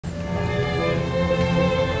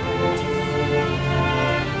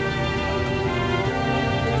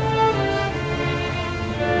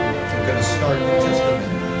start in just a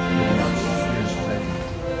minute.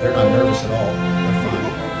 They're not nervous at all. They're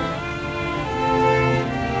fine.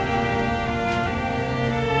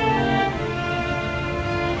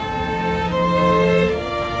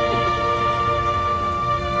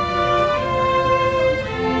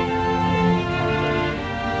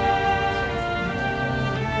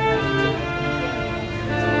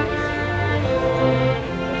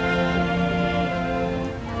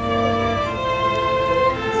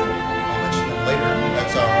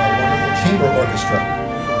 Chamber Orchestra.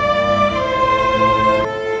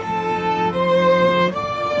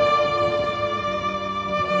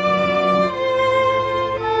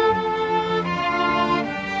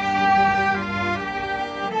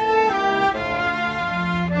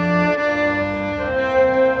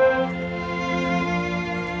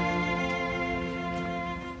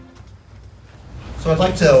 So I'd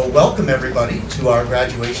like to welcome everybody to our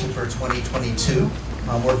graduation for 2022.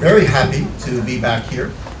 We're very happy to be back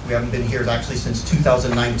here. We haven't been here actually since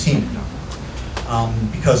 2019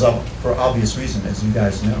 for obvious reason, as you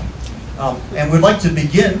guys know. And we'd like to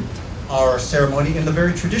begin our ceremony in the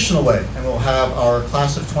very traditional way, and we'll have our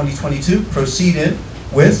class of 2022 proceed in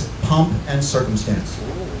with pomp and circumstance.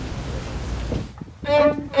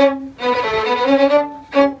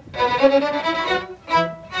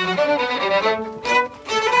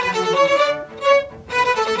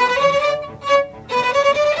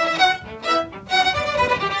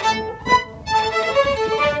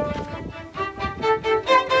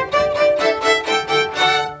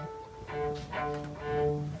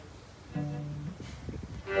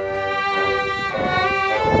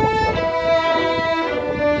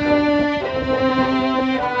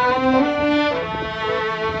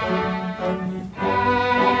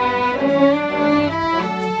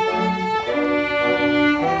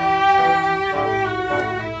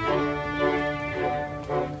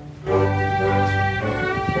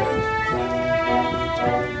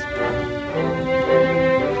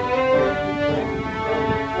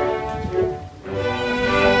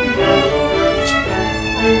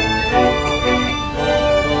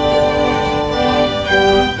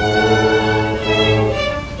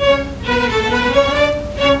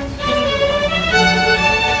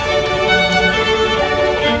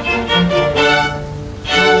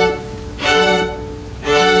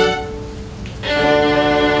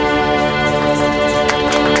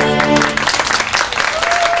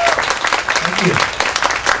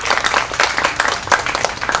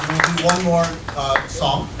 One more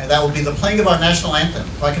song, and that will be the playing of our national anthem.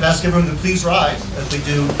 If I could ask everyone to please rise as we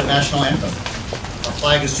do the national anthem. Our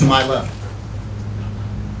flag is to my left.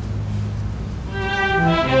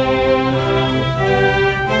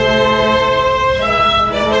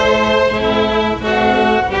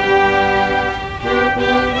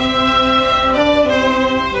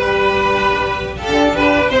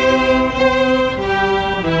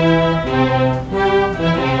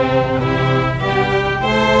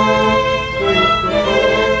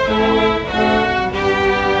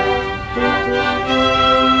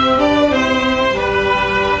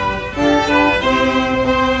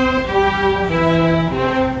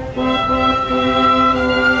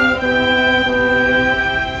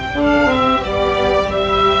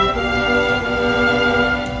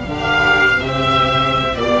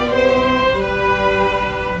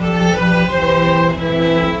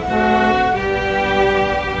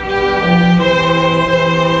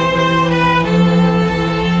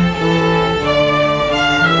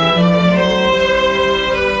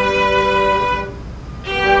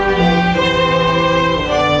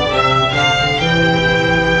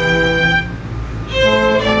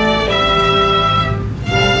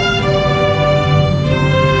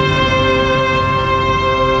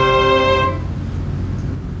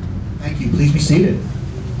 Please be seated.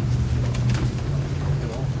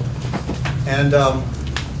 And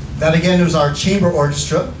that again is our chamber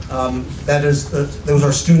orchestra. Those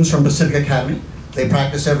are students from Pacific Academy. They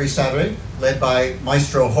practice every Saturday, led by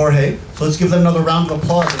Maestro Jorge. So let's give them another round of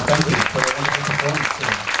applause and thank you for their wonderful performance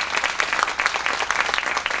today.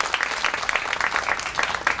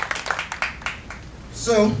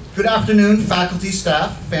 So, good afternoon, faculty,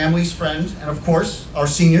 staff, families, friends, and of course, our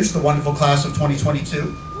seniors, the wonderful class of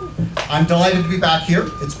 2022. I'm delighted to be back here.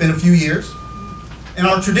 It's been a few years. And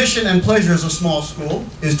our tradition and pleasure as a small school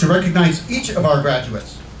is to recognize each of our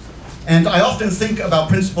graduates. And I often think about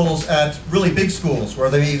principals at really big schools where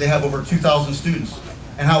they have over 2,000 students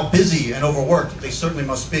and how busy and overworked they certainly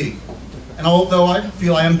must be. And although I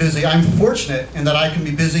feel I am busy, I'm fortunate in that I can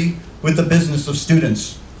be busy with the business of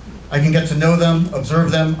students. I can get to know them,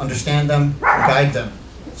 observe them, understand them, guide them.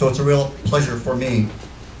 So it's a real pleasure for me.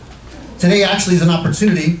 Today actually is an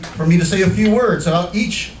opportunity for me to say a few words about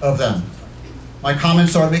each of them. My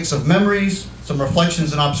comments are a mix of memories, some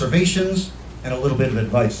reflections and observations, and a little bit of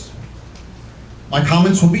advice. My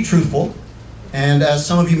comments will be truthful, and as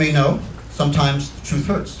some of you may know, sometimes the truth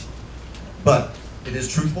hurts. But it is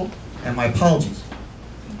truthful, and my apologies.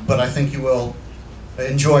 But I think you will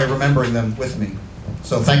enjoy remembering them with me.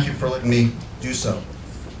 So thank you for letting me do so.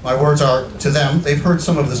 My words are to them. They've heard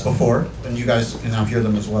some of this before, and you guys can now hear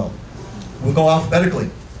them as well. We'll go alphabetically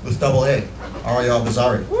with double A, Ario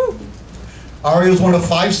Abazari. Ario is one of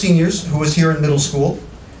 5 seniors who was here in middle school,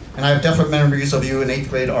 and I have definite memories of you in 8th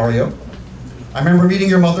grade, Ario. I remember meeting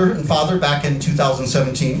your mother and father back in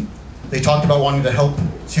 2017. They talked about wanting to help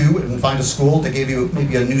too and find a school that gave you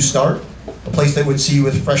maybe a new start, a place that would see you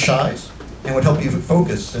with fresh eyes and would help you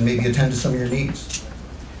focus and maybe attend to some of your needs.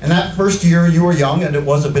 And that first year you were young and it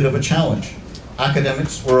was a bit of a challenge.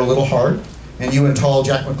 Academics were a little hard, and you and tall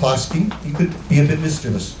Jack McCloskey, you could be a bit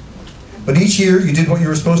mischievous. But each year you did what you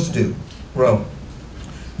were supposed to do, grow.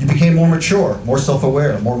 You became more mature, more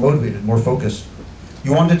self-aware, more motivated, more focused.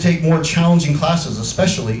 You wanted to take more challenging classes,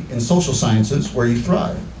 especially in social sciences where you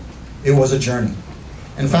thrive. It was a journey.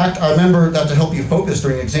 In fact, I remember that to help you focus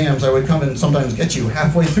during exams, I would come and sometimes get you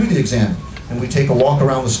halfway through the exam, and we'd take a walk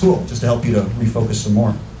around the school just to help you to refocus some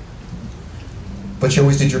more. But you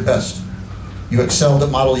always did your best. You excelled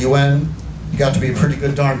at Model UN. You got to be a pretty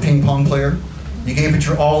good darn ping pong player. You gave it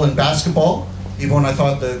your all in basketball, even when I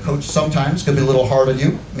thought the coach sometimes could be a little hard on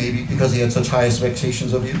you, maybe because he had such high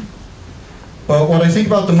expectations of you. But what I think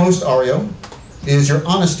about the most, Ario, is your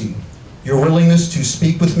honesty, your willingness to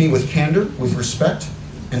speak with me with candor, with respect,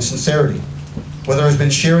 and sincerity. Whether it's been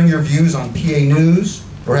sharing your views on PA news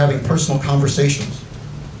or having personal conversations.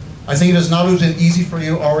 I think it has not always been easy for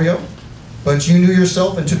you, Ario, but you knew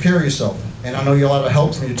yourself and took care of yourself. And I know you had a lot of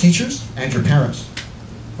help from your teachers and your parents.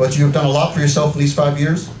 But you have done a lot for yourself in these 5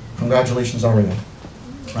 years. Congratulations, Ario.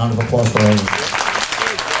 Round of applause for Ario.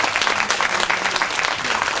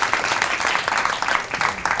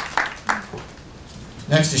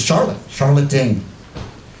 Next is Charlotte, Charlotte Ding.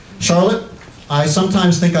 Charlotte, I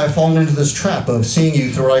sometimes think I've fallen into this trap of seeing you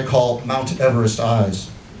through what I call Mount Everest eyes.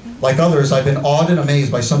 Like others, I've been awed and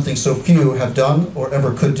amazed by something so few have done or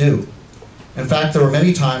ever could do. In fact, there were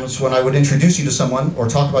many times when I would introduce you to someone or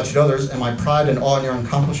talk about you to others, and my pride and awe in your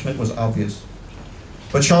accomplishment was obvious.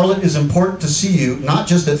 But Charlotte, it is important to see you not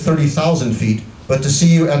just at 30,000 feet, but to see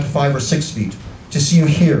you at 5 or 6 feet, to see you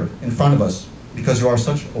here in front of us, because you are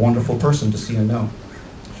such a wonderful person to see and know.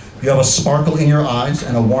 You have a sparkle in your eyes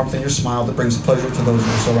and a warmth in your smile that brings pleasure to those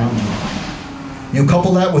who surround you. You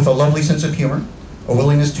couple that with a lovely sense of humor, a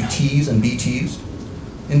willingness to tease and be teased.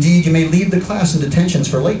 Indeed, you may leave the class in detentions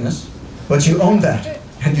for lateness, but you owned that,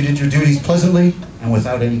 and you did your duties pleasantly and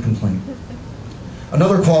without any complaint.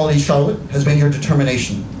 Another quality, Charlotte, has been your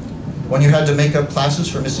determination. When you had to make up classes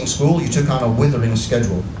for missing school, you took on a withering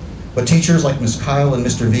schedule. But teachers like Miss Kyle and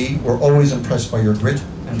Mr. V were always impressed by your grit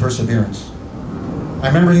and perseverance. I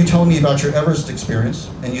remember you telling me about your Everest experience,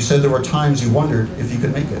 and you said there were times you wondered if you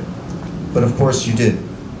could make it. But of course you did,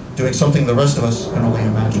 doing something the rest of us can only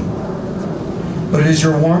imagine. But it is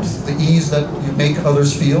your warmth, the ease that you make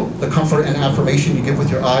others feel, the comfort and affirmation you give with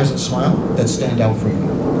your eyes and smile that stand out for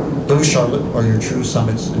me. Those, Charlotte, are your true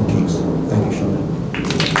summits and peaks. Thank you, Charlotte.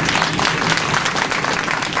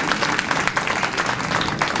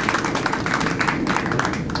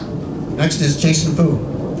 Next is Jason Fu.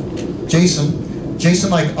 Jason,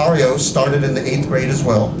 like Ario, started in the 8th grade as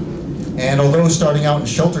well. And although starting out in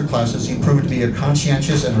sheltered classes, he proved to be a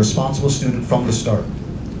conscientious and responsible student from the start.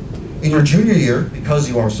 In your junior year, because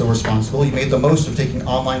you are so responsible, you made the most of taking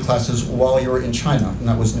online classes while you were in China, and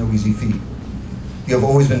that was no easy feat. You have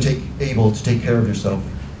always been able to take care of yourself.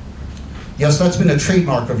 Yes, that's been a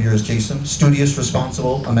trademark of yours, Jason. Studious,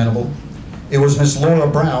 responsible, amenable. It was Miss Laura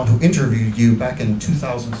Brown who interviewed you back in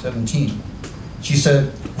 2017. She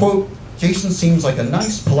said, quote, "Jason seems like a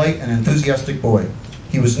nice, polite, and enthusiastic boy.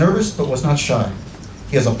 He was nervous, but was not shy.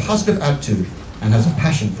 He has a positive attitude and has a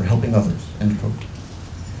passion for helping others," end quote.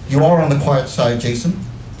 You are on the quiet side, Jason,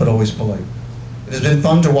 but always polite. It has been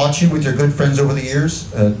fun to watch you with your good friends over the years,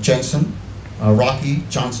 Jensen, Rocky,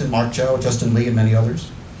 Johnson, Mark Chow, Justin Lee, and many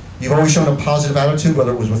others. You've always shown a positive attitude,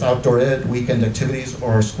 whether it was with outdoor ed, weekend activities,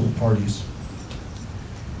 or our school parties.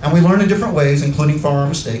 And we learn in different ways, including from our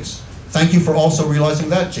mistakes. Thank you for also realizing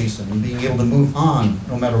that, Jason, and being able to move on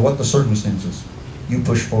no matter what the circumstances. You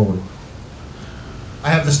push forward. I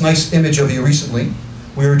have this nice image of you recently.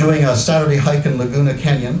 We were doing a Saturday hike in Laguna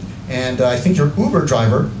Canyon, and I think your Uber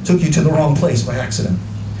driver took you to the wrong place by accident.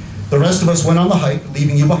 The rest of us went on the hike,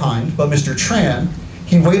 leaving you behind, but Mr. Tran,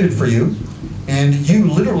 he waited for you, And you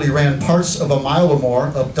literally ran parts of a mile or more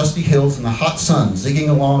up dusty hills in the hot sun, zigging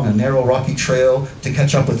along a narrow rocky trail to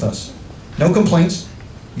catch up with us. No complaints,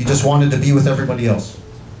 you just wanted to be with everybody else.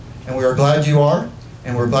 And we are glad you are,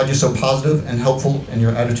 and we're glad you're so positive and helpful, and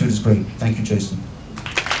your attitude is great. Thank you, Jason.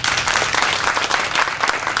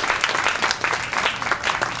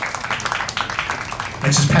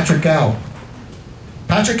 Next is Patrick Gow.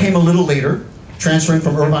 Patrick came a little later, transferring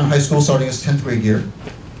from Irvine High School starting his 10th grade year.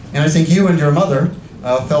 And I think you and your mother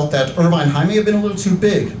felt that Irvine High may have been a little too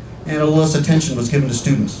big, and a little less attention was given to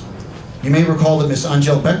students. You may recall that Miss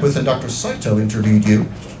Angel Beckwith and Dr. Saito interviewed you.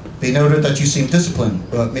 They noted that you seemed disciplined,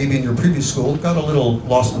 but maybe in your previous school got a little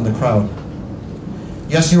lost in the crowd.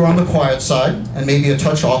 Yes, you were on the quiet side, and maybe a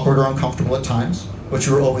touch awkward or uncomfortable at times, but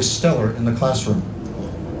you were always stellar in the classroom.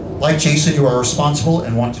 Like Jason, you are responsible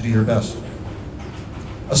and want to do your best.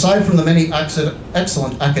 Aside from the many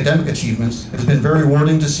excellent academic achievements, it has been very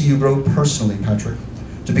rewarding to see you grow personally, Patrick,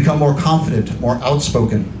 to become more confident, more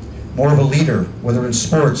outspoken, more of a leader, whether in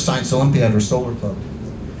sports, science Olympiad, or solar club.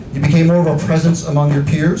 You became more of a presence among your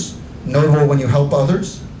peers, notable when you help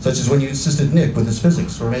others, such as when you assisted Nick with his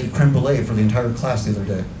physics, or made creme brulee for the entire class the other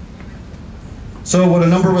day. So what a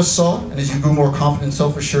number of us saw, and as you grew more confident and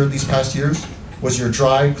self-assured these past years, was your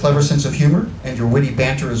dry, clever sense of humor, and your witty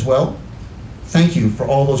banter as well. Thank you for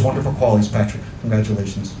all those wonderful qualities, Patrick.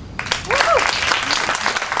 Congratulations.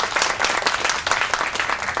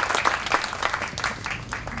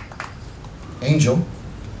 Angel.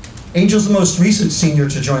 Angel's the most recent senior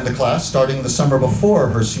to join the class, starting the summer before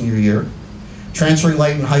her senior year. Transferring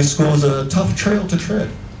late in high school is a tough trail to tread.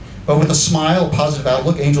 But with a smile, a positive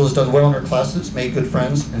outlook, Angel has done well in her classes, made good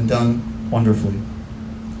friends, and done wonderfully.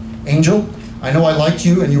 Angel, I know I liked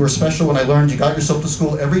you and you were special when I learned you got yourself to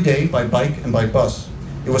school every day by bike and by bus.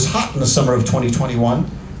 It was hot in the summer of 2021,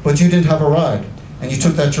 but you didn't have a ride, and you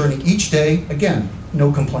took that journey each day, again,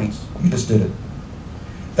 no complaints. You just did it.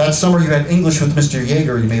 That summer you had English with Mr.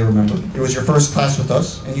 Yeager, you may remember. It was your first class with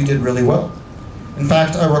us, and you did really well. In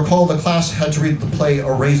fact, I recall the class had to read the play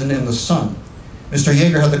A Raisin in the Sun. Mr.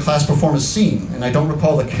 Yeager had the class perform a scene, and I don't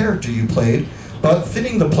recall the character you played, but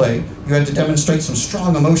fitting the play, you had to demonstrate some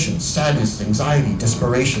strong emotions, sadness, anxiety,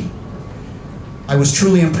 desperation. I was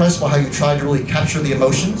truly impressed by how you tried to really capture the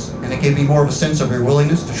emotions, and it gave me more of a sense of your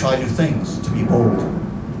willingness to try new things, to be bold.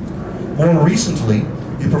 More recently,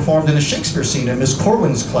 you performed in a Shakespeare scene in Miss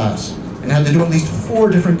Corwin's class, and had to do at least 4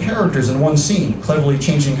 different characters in one scene, cleverly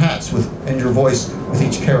changing hats and your voice with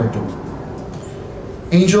each character.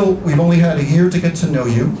 Angel, we've only had a year to get to know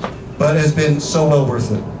you, but it has been so well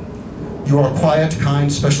worth it. You are a quiet,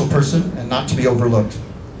 kind, special person, and not to be overlooked.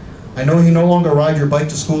 I know you no longer ride your bike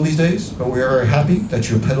to school these days, but we are very happy that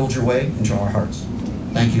you have pedaled your way into our hearts.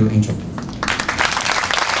 Thank you, Angel.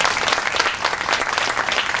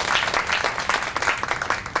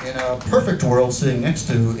 In a perfect world, sitting next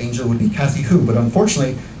to Angel would be Kathy Hu, but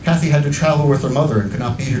unfortunately, Kathy had to travel with her mother and could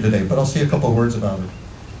not be here today, but I'll say a couple of words about her.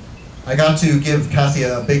 I got to give Kathy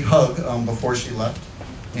a big hug before she left,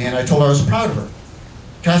 and I told her I was proud of her.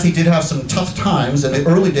 Kathy did have some tough times, and the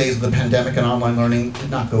early days of the pandemic and online learning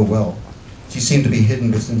did not go well. She seemed to be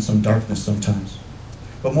hidden within some darkness sometimes.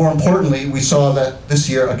 But more importantly, we saw that this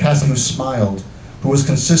year a Kathy who smiled, who was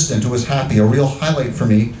consistent, who was happy. A real highlight for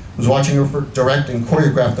me was watching her direct and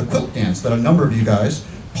choreograph the quilt dance that a number of you guys,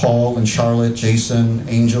 Paul and Charlotte, Jason,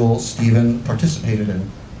 Angel, Stephen, participated in.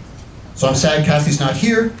 So I'm sad Kathy's not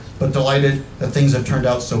here, but delighted that things have turned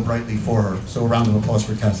out so brightly for her. So a round of applause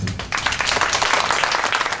for Kathy.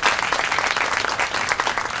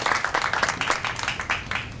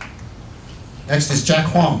 Next is Jack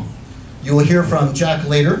Huang. You will hear from Jack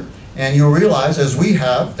later, and you'll realize, as we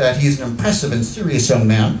have, that he's an impressive and serious young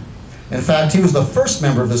man. In fact, he was the first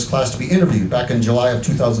member of this class to be interviewed back in July of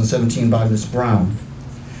 2017 by Ms. Brown.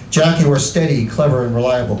 Jack, you are steady, clever, and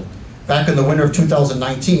reliable. Back in the winter of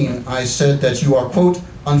 2019, I said that you are, quote,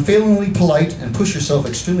 unfailingly polite and push yourself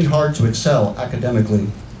extremely hard to excel academically.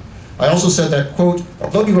 I also said that, quote,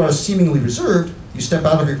 although you are seemingly reserved, you step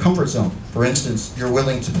out of your comfort zone. For instance, you're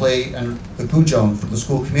willing to play in the Gujong for the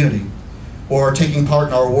school community, or taking part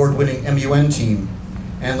in our award-winning MUN team,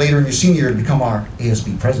 and later in your senior year to become our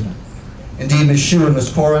ASB president. Indeed, Ms. Xu and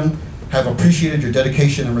Ms. Koren have appreciated your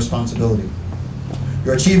dedication and responsibility.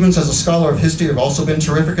 Your achievements as a scholar of history have also been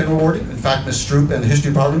terrific and rewarding. In fact, Ms. Stroop and the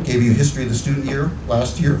History Department gave you History of the Student Year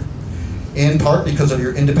last year, in part because of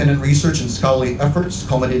your independent research and scholarly efforts,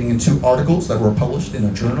 culminating in 2 articles that were published in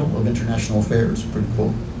a Journal of International Affairs. Pretty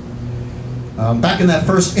cool. Back in that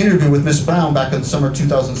first interview with Ms. Brown back in the summer of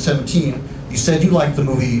 2017, you said you liked the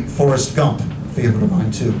movie Forrest Gump, a favorite of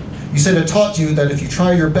mine too. You said it taught you that if you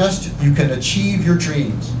try your best, you can achieve your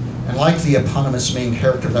dreams. And like the eponymous main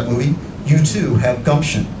character of that movie, you too have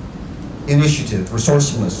gumption, initiative,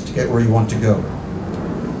 resourcefulness to get where you want to go.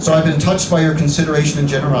 So I've been touched by your consideration and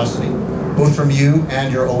generosity, both from you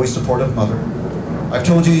and your always supportive mother. I've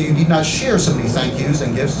told you you need not share so many thank yous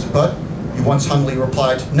and gifts, but you once humbly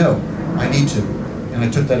replied, no, I need to. And I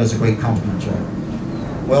took that as a great compliment, Jack.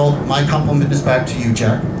 Well, my compliment is back to you,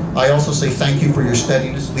 Jack. I also say thank you for your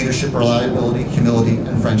steadiness, leadership, reliability, humility,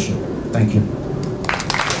 and friendship. Thank you.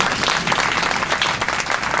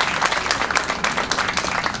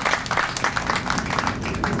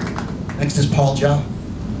 Next is Paul Jia.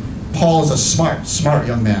 Paul is a smart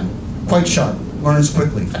young man, quite sharp, learns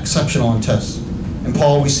quickly, exceptional on tests. And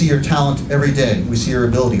Paul, we see your talent every day. We see your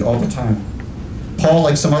ability all the time. Paul,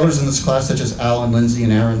 like some others in this class, such as Al and Lindsay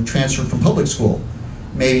and Aaron, transferred from public school.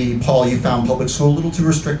 Maybe, Paul, you found public school a little too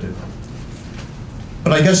restrictive.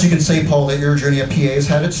 But I guess you can say, Paul, that your journey at PA has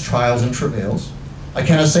had its trials and travails. I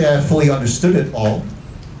cannot say I have fully understood it all.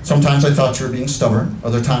 Sometimes I thought you were being stubborn.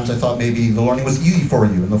 Other times I thought maybe the learning was easy for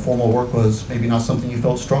you and the formal work was maybe not something you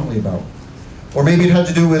felt strongly about. Or maybe it had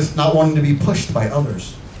to do with not wanting to be pushed by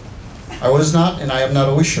others. I was not, and I am not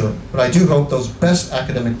always sure, but I do hope those best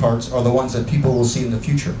academic parts are the ones that people will see in the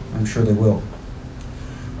future. I'm sure they will.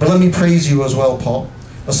 But let me praise you as well, Paul.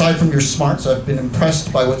 Aside from your smarts, I've been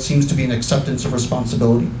impressed by what seems to be an acceptance of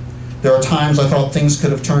responsibility. There are times I thought things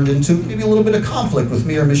could have turned into maybe a little bit of conflict with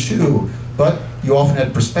me or Miss Shu, but you often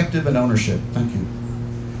had perspective and ownership. Thank you.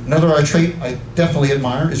 Another trait I definitely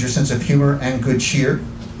admire is your sense of humor and good cheer.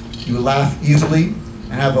 You laugh easily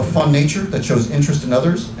and have a fun nature that shows interest in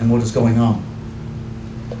others and what is going on.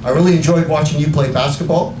 I really enjoyed watching you play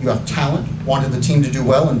basketball. You have talent, wanted the team to do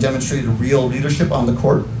well, and demonstrated real leadership on the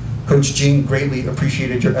court. Coach Jing greatly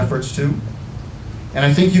appreciated your efforts too. And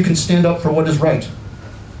I think you can stand up for what is right.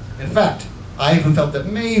 In fact, I even felt that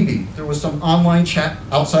maybe there was some online chat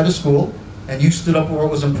outside of school and you stood up where it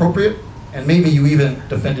was appropriate, and maybe you even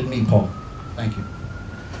defended me, Paul. Thank you.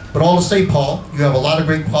 But all to say, Paul, you have a lot of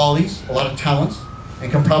great qualities, a lot of talents,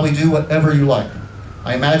 and can probably do whatever you like.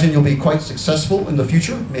 I imagine you'll be quite successful in the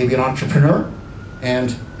future, maybe an entrepreneur,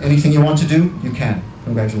 and anything you want to do, you can.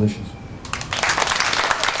 Congratulations.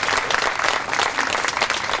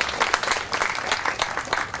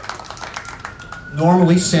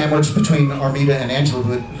 Normally sandwiched between Armida and Angela,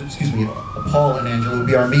 Paul and Angela would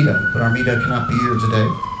be Armida, but Armida cannot be here today.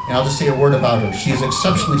 And I'll just say a word about her. She is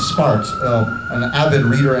exceptionally smart, an avid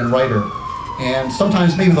reader and writer, and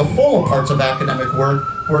sometimes maybe the formal parts of academic work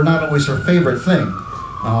were not always her favorite thing.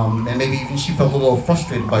 And maybe even she felt a little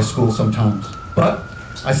frustrated by school sometimes. But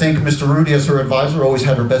I think Mr. Rudy, as her advisor, always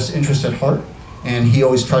had her best interest at heart, and he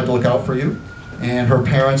always tried to look out for you. And her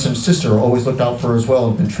parents and sister always looked out for her as well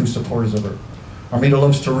and been true supporters of her. Armida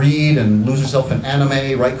loves to read and lose herself in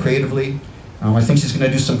anime, write creatively. I think she's going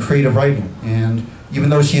to do some creative writing. And even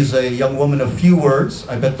though she's a young woman of few words,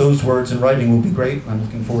 I bet those words in writing will be great. I'm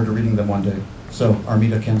looking forward to reading them one day. So,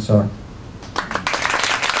 Armida Kansar.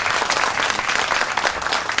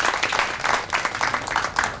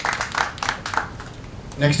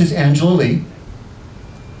 Next is Angela Lee.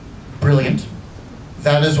 Brilliant.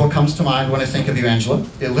 That is what comes to mind when I think of you, Angela.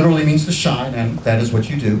 It literally means to shine, and that is what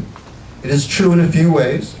you do. It is true in a few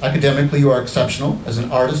ways. Academically, you are exceptional. As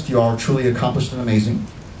an artist, you are truly accomplished and amazing.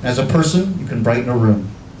 And as a person, you can brighten a room.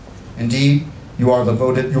 Indeed, you are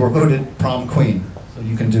voted prom queen, so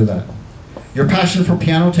you can do that. Your passion for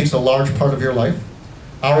piano takes a large part of your life.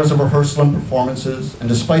 Hours of rehearsal and performances, and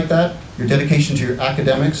despite that, your dedication to your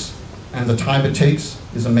academics and the time it takes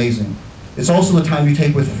is amazing. It's also the time you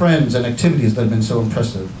take with friends and activities that have been so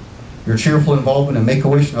impressive. Your cheerful involvement in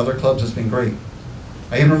Make-A-Wish and other clubs has been great.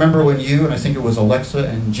 I even remember when you, and I think it was Alexa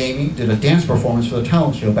and Jamie, did a dance performance for the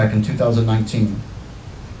talent show back in 2019.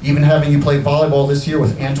 Even having you play volleyball this year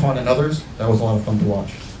with Antoine and others, that was a lot of fun to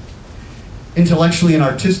watch. Intellectually and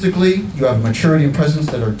artistically, you have maturity and presence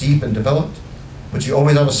that are deep and developed, but you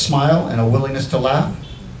always have a smile and a willingness to laugh.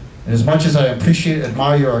 And as much as I appreciate and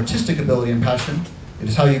admire your artistic ability and passion, it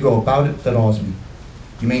is how you go about it that awes me.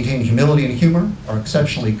 You maintain humility and humor, are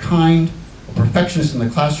exceptionally kind, a perfectionist in the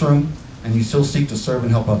classroom, and you still seek to serve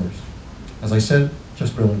and help others. As I said,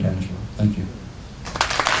 just brilliant, Angela. Thank you.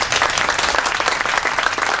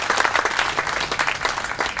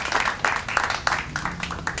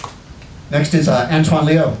 Next is Antoine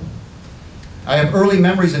Leo. I have early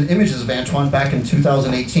memories and images of Antoine back in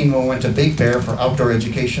 2018 when we went to Big Bear for outdoor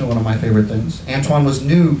education, one of my favorite things. Antoine was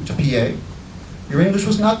new to PA. Your English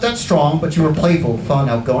was not that strong, but you were playful, fun,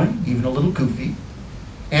 outgoing, even a little goofy.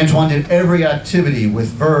 Antoine did every activity with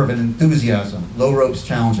verve and enthusiasm. Low ropes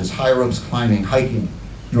challenges, high ropes climbing, hiking.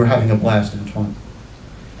 You were having a blast, Antoine.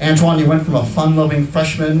 Antoine, you went from a fun-loving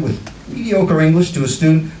freshman with mediocre English to a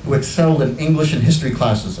student who excelled in English and history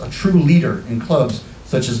classes, a true leader in clubs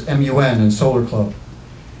such as MUN and Solar Club.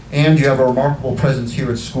 And you have a remarkable presence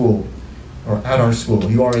here at school, or at our school.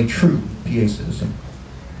 You are a true PA citizen.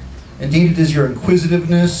 Indeed, it is your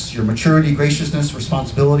inquisitiveness, your maturity, graciousness,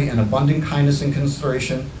 responsibility, and abundant kindness and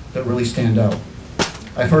consideration that really stand out.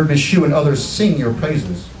 I've heard Ms. Shu and others sing your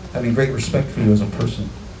praises, having great respect for you as a person.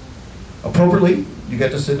 Appropriately, you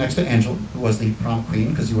get to sit next to Angela, who was the prom queen,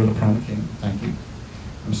 because you were the prom king. Thank you.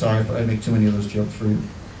 I'm sorry if I make too many of those jokes for you.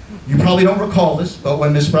 You probably don't recall this, but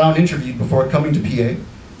when Ms. Brown interviewed before coming to PA,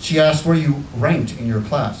 she asked where you ranked in your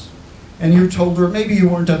class. And you told her maybe you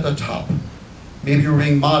weren't at the top. Maybe you were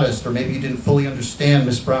being modest, or maybe you didn't fully understand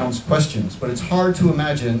Ms. Brown's questions. But it's hard to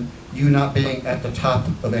imagine you not being at the top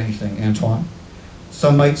of anything, Antoine.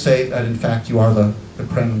 Some might say that, in fact, you are the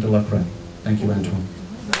creme de la creme. Thank you, Antoine.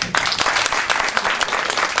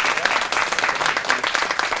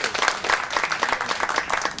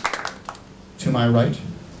 To my right,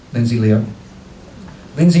 Lindsay Leo.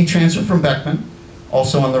 Lindsay transferred from Beckman,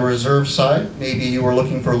 also on the reserve side. Maybe you were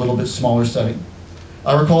looking for a little bit smaller setting.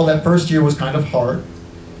 I recall that first year was kind of hard.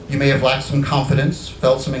 You may have lacked some confidence,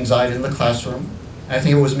 felt some anxiety in the classroom. And I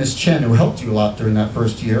think it was Ms. Chen who helped you a lot during that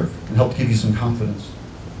first year and helped give you some confidence.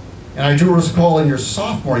 And I do recall in your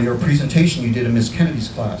sophomore year a presentation you did in Ms. Kennedy's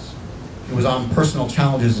class. It was on personal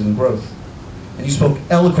challenges and growth. And you spoke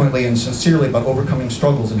eloquently and sincerely about overcoming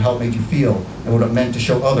struggles and how it made you feel and what it meant to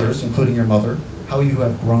show others, including your mother, how you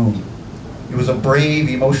have grown. It was a brave,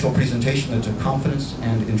 emotional presentation that took confidence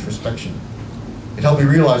and introspection. It helped me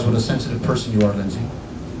realize what a sensitive person you are, Lindsay.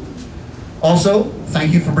 Also,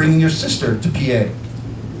 thank you for bringing your sister to PA.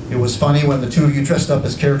 It was funny when the two of you dressed up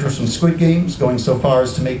as characters from Squid Games, going so far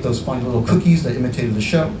as to make those funny little cookies that imitated the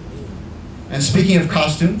show. And speaking of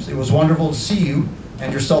costumes, it was wonderful to see you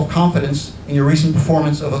and your self-confidence in your recent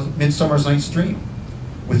performance of A Midsummer's Night's Dream,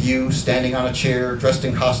 with you standing on a chair, dressed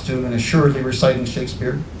in costume, and assuredly reciting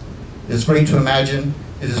Shakespeare. It is great to imagine.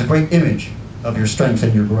 It is a great image of your strength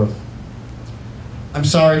and your growth. I'm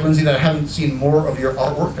sorry, Lindsay, that I haven't seen more of your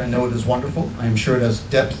artwork. I know it is wonderful. I am sure it has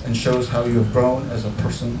depth and shows how you have grown as a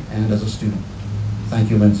person and as a student. Thank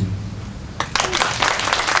you, Lindsay.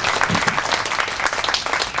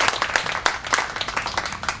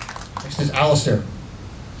 Next is Alistair.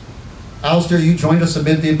 Alistair, you joined us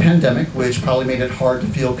amid the pandemic, which probably made it hard to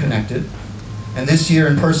feel connected. And this year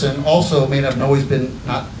in person also may have always been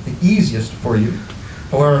not the easiest for you.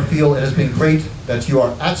 However, I feel it has been great that you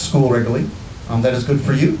are at school regularly. That is good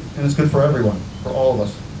for you, and it's good for everyone, for all of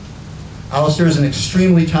us. Alistair is an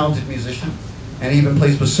extremely talented musician, and even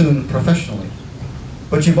plays bassoon professionally.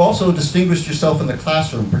 But you've also distinguished yourself in the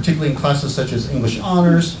classroom, particularly in classes such as English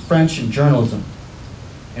Honors, French, and Journalism.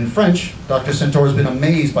 In French, Dr. Centaur has been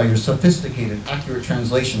amazed by your sophisticated, accurate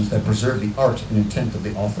translations that preserve the art and intent of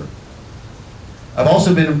the author. I've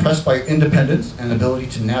also been impressed by your independence and ability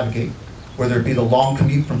to navigate, whether it be the long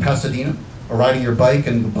commute from Pasadena, or riding your bike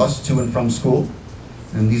and the bus to and from school.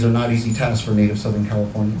 And these are not easy tasks for native Southern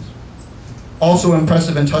Californians. Also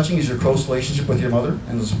impressive and touching is your close relationship with your mother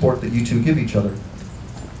and the support that you two give each other.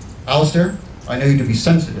 Alistair, I know you to be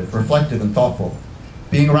sensitive, reflective, and thoughtful.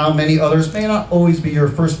 Being around many others may not always be your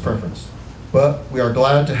first preference, but we are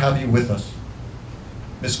glad to have you with us.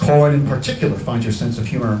 Ms. Cohen in particular finds your sense of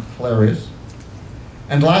humor hilarious.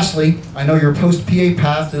 And lastly, I know your post-PA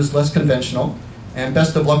path is less conventional, and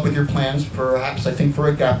best of luck with your plans, perhaps I think for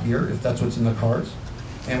a gap year, if that's what's in the cards,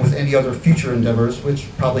 and with any other future endeavors, which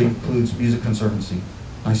probably includes Music Conservancy.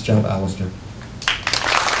 Nice job, Alistair.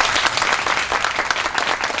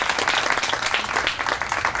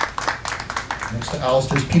 Next to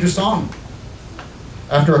Alistair is Peter Song.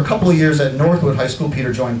 After a couple of years at Northwood High School,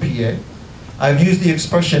 Peter joined PA. I've used the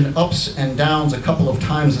expression ups and downs a couple of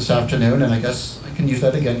times this afternoon, and I guess I can use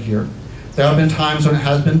that again here. There have been times when it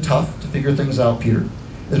has been tough to figure things out, Peter.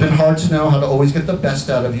 It's been hard to know how to always get the best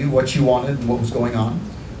out of you, what you wanted and what was going on.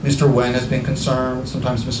 Mr. Wen has been concerned,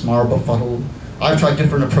 sometimes Miss Mara befuddled. I've tried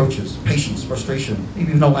different approaches, patience, frustration,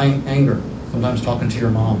 maybe even anger, sometimes talking to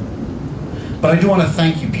your mom. But I do want to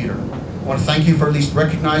thank you, Peter. I want to thank you for at least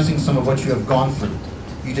recognizing some of what you have gone through.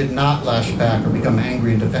 You did not lash back or become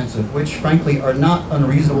angry and defensive, which frankly are not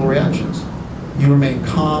unreasonable reactions. You remain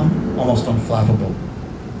calm, almost unflappable.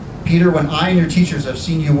 Peter, when I and your teachers have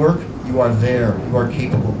seen you work, you are there, you are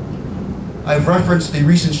capable. I've referenced the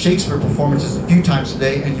recent Shakespeare performances a few times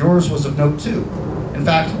today, and yours was of note too. In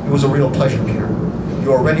fact, it was a real pleasure, Peter.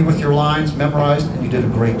 You are ready with your lines, memorized, and you did a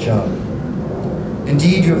great job.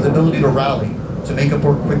 Indeed, you have the ability to rally, to make up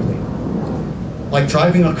work quickly. Like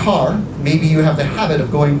driving a car, maybe you have the habit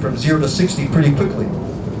of going from 0 to 60 pretty quickly.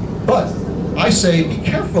 But I say be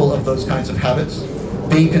careful of those kinds of habits.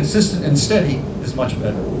 Being consistent and steady is much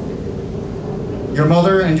better. Your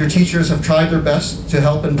mother and your teachers have tried their best to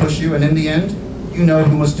help and push you, and in the end, you know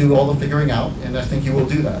who must do all the figuring out, and I think you will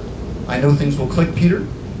do that. I know things will click, Peter,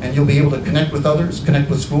 and you'll be able to connect with others, connect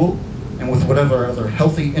with school, and with whatever other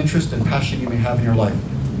healthy interest and passion you may have in your life.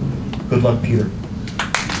 Good luck, Peter.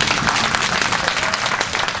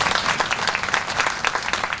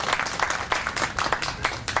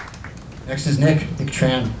 Next is Nick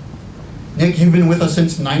Tran. Nick, you've been with us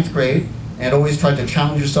since 9th grade and always tried to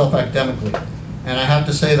challenge yourself academically. And I have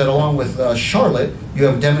to say that along with Charlotte, you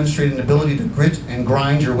have demonstrated an ability to grit and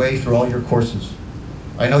grind your way through all your courses.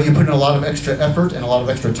 I know you put in a lot of extra effort and a lot of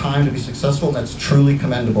extra time to be successful, and that's truly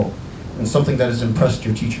commendable and something that has impressed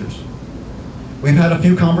your teachers. We've had a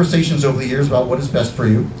few conversations over the years about what is best for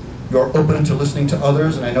you. You're open to listening to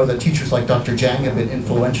others, and I know that teachers like Dr. Jang have been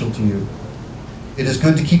influential to you. It is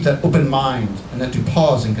good to keep that open mind and then to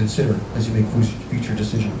pause and consider as you make future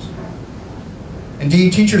decisions.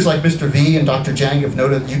 Indeed, teachers like Mr. V and Dr. Jang have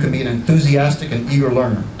noted that you can be an enthusiastic and eager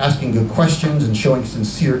learner, asking good questions and showing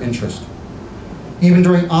sincere interest. Even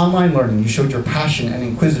during online learning, you showed your passion and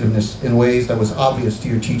inquisitiveness in ways that was obvious to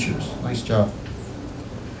your teachers. Nice job.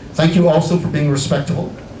 Thank you also for being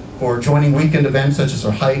respectable, for joining weekend events such as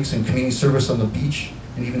our hikes and community service on the beach,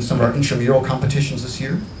 and even some of our intramural competitions this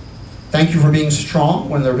year. Thank you for being strong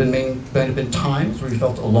when there have been times where you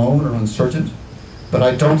felt alone or uncertain. But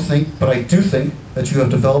I do think that you have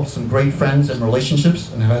developed some great friends and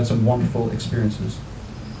relationships and have had some wonderful experiences.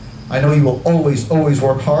 I know you will always, always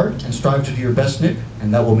work hard and strive to do your best, Nick,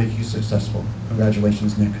 and that will make you successful.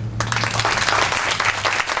 Congratulations, Nick.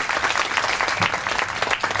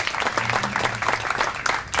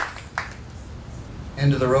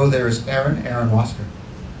 End of the row there is Aaron Wasker.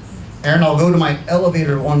 Aaron, I'll go to my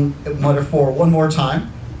elevator metaphor one more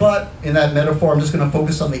time, but in that metaphor I'm just going to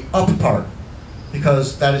focus on the up part,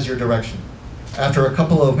 because that is your direction. After a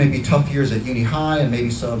couple of maybe tough years at uni high and maybe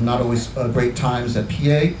some not always great times at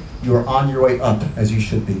PA, you are on your way up, as you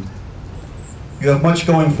should be. You have much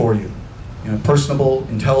going for you. Personable,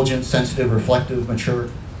 intelligent, sensitive, reflective, mature.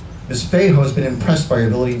 Ms. Fejo has been impressed by your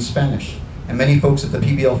ability in Spanish, and many folks at the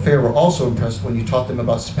PBL Fair were also impressed when you taught them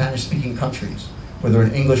about Spanish-speaking countries, whether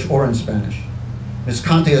in English or in Spanish. Ms.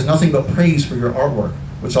 Conte has nothing but praise for your artwork,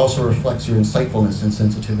 which also reflects your insightfulness and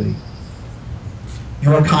sensitivity.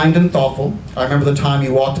 You are kind and thoughtful. I remember the time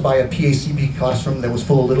you walked by a PACP classroom that was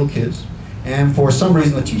full of little kids, and for some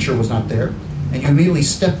reason the teacher was not there, and you immediately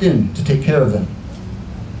stepped in to take care of them.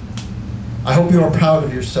 I hope you are proud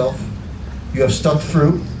of yourself. You have stuck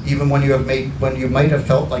through, even when you might have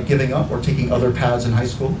felt like giving up or taking other paths in high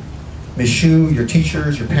school. Ms. Shu, your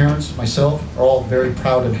teachers, your parents, myself, are all very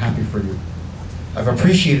proud and happy for you. I've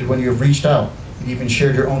appreciated when you have reached out and even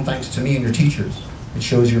shared your own thanks to me and your teachers. It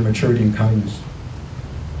shows your maturity and kindness.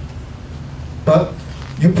 But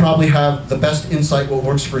you probably have the best insight what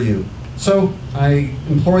works for you. So I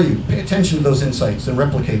implore you, pay attention to those insights and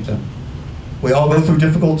replicate them. We all go through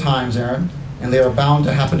difficult times, Aaron, and they are bound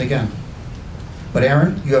to happen again. But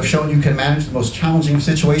Aaron, you have shown you can manage the most challenging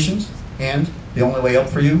situations, and the only way up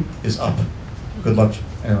for you is up. Good luck,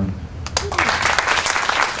 Aaron.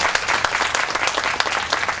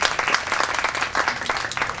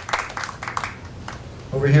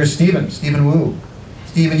 Over here, Stephen Wu.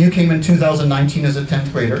 Stephen, you came in 2019 as a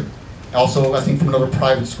 10th grader, also I think from another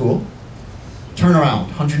private school. Turnaround,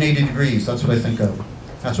 180 degrees, that's what I think of.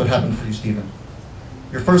 That's what happened for you, Stephen.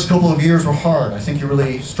 Your first couple of years were hard. I think you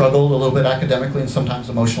really struggled a little bit academically and sometimes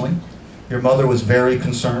emotionally. Your mother was very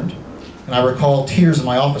concerned. And I recall tears in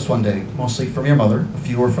my office one day, mostly from your mother, a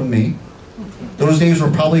few were from me. Those days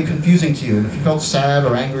were probably confusing to you, and if you felt sad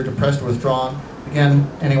or angry, depressed, or withdrawn, again,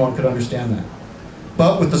 anyone could understand that.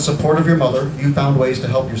 But with the support of your mother, you found ways to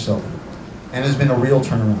help yourself, and it has been a real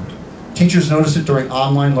turnaround. Teachers noticed it during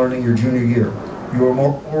online learning your junior year. You were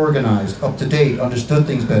more organized, up to date, understood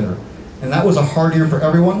things better, and that was a hard year for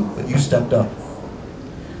everyone, but you stepped up.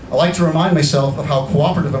 I like to remind myself of how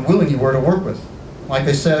cooperative and willing you were to work with. Like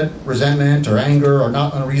I said, resentment or anger are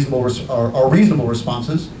not unreasonable are reasonable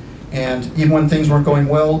responses, and even when things weren't going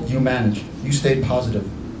well, you managed. You stayed positive.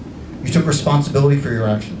 You took responsibility for your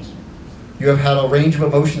actions. You have had a range of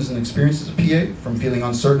emotions and experiences at PA, from feeling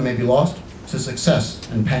uncertain and maybe lost, to success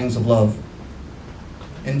and pangs of love.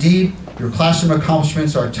 Indeed, your classroom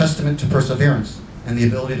accomplishments are a testament to perseverance and the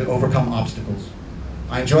ability to overcome obstacles.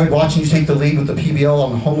 I enjoyed watching you take the lead with the PBL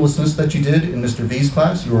on the homelessness that you did in Mr. V's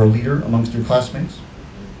class. You were a leader amongst your classmates.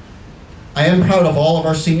 I am proud of all of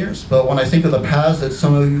our seniors, but when I think of the paths that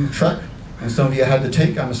some of you trek and some of you had to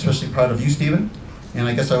take, I'm especially proud of you, Stephen. And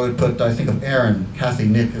I guess I would put, I think of Aaron, Kathy,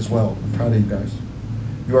 Nick as well. I'm proud of you guys.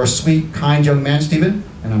 You are a sweet, kind young man, Stephen,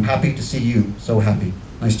 and I'm happy to see you so happy.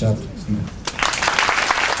 Nice job, Stephen.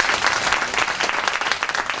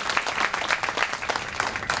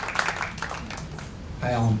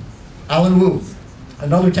 Hi, Alan. Alan Wu,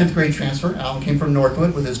 another 10th grade transfer. Alan came from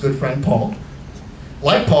Northwood with his good friend Paul.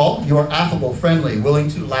 Like Paul, you are affable, friendly, willing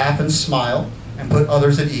to laugh and smile and put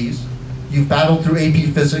others at ease. You've battled through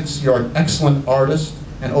AP Physics. You're an excellent artist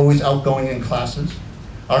and always outgoing in classes.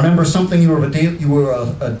 I remember something, you were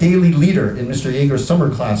a daily leader in Mr. Yeager's summer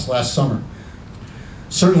class last summer.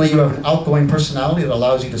 Certainly you have an outgoing personality that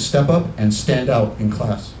allows you to step up and stand out in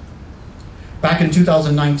class. Back in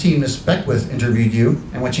 2019, Ms. Beckwith interviewed you,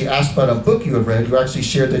 and when she asked about a book you had read, you actually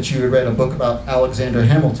shared that you had read a book about Alexander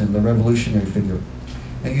Hamilton, the revolutionary figure.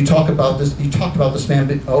 And you talked about this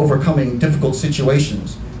man overcoming difficult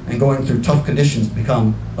situations and going through tough conditions to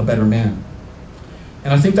become a better man.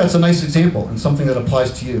 And I think that's a nice example and something that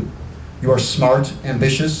applies to you. You are smart,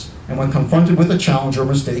 ambitious, and when confronted with a challenge or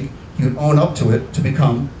mistake, you own up to it to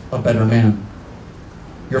become a better man.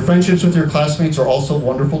 Your friendships with your classmates are also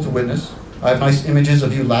wonderful to witness. I have nice images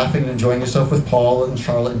of you laughing and enjoying yourself with Paul and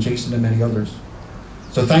Charlotte and Jason and many others.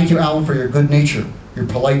 So thank you, Alan, for your good nature, your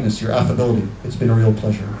politeness, your affability. It's been a real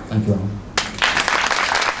pleasure. Thank you, Alan.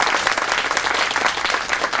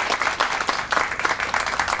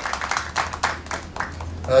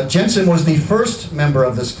 Jensen was the first member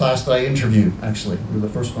of this class that I interviewed, actually. You were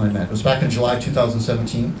the first one I met. It was back in July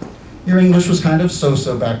 2017. Your English was kind of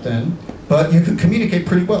so-so back then, but you could communicate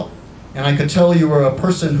pretty well. And I could tell you were a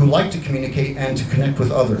person who liked to communicate and to connect with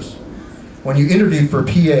others. When you interviewed for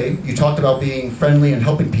PA, you talked about being friendly and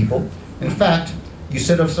helping people. In fact, you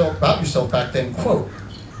said about yourself back then, quote,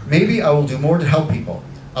 "Maybe I will do more to help people.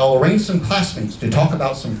 I will arrange some classmates to talk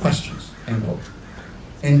about some questions," end quote.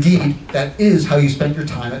 Indeed, that is how you spent your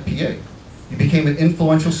time at PA. You became an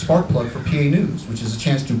influential spark plug for PA News, which is a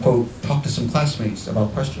chance to, quote, talk to some classmates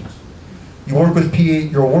about questions. Your work with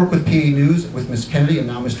PA News with Ms. Kennedy and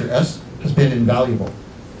now Mr. S has been invaluable.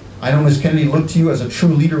 I know Ms. Kennedy looked to you as a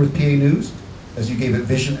true leader with PA News, as you gave it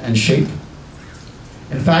vision and shape.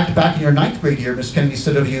 In fact, back in your 9th grade year, Ms. Kennedy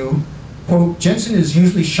said of you, quote, "Jensen is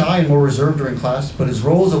usually shy and more reserved during class, but his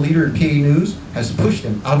role as a leader in PA News has pushed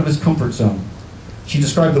him out of his comfort zone." She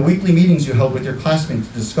described the weekly meetings you held with your classmates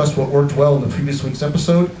to discuss what worked well in the previous week's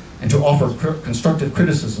episode and to offer constructive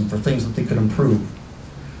criticism for things that they could improve.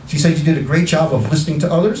 She said you did a great job of listening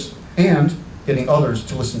to others and getting others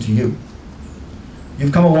to listen to you.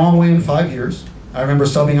 You've come a long way in 5 years. I remember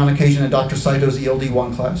subbing on occasion in Dr. Saito's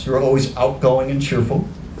ELD1 class. You were always outgoing and cheerful.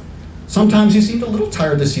 Sometimes you seemed a little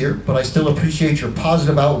tired this year, but I still appreciate your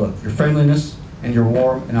positive outlook, your friendliness, and your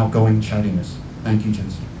warm and outgoing chattiness. Thank you,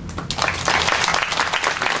 Jensen.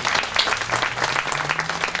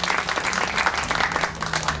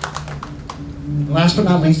 Last but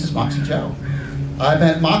not least is Moxie Zhao. I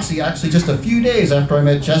met Moxie actually just a few days after I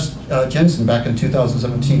met Jensen back in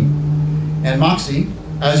 2017. And Moxie,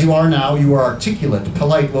 as you are now, you are articulate,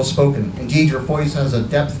 polite, well-spoken. Indeed, your voice has a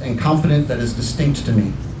depth and confidence that is distinct to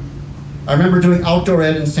me. I remember doing outdoor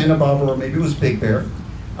ed in Santa Barbara, or maybe it was Big Bear.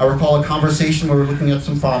 I recall a conversation where we were looking at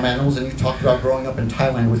some farm animals and you talked about growing up in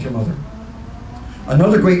Thailand with your mother.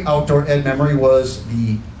 Another great outdoor ed memory was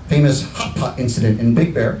the famous hot pot incident in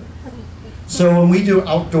Big Bear. So when we do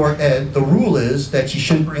outdoor ed, the rule is that you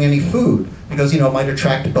shouldn't bring any food because, it might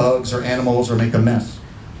attract bugs or animals or make a mess.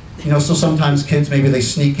 So sometimes kids, maybe they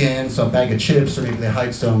sneak in some bag of chips or maybe they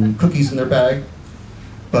hide some cookies in their bag,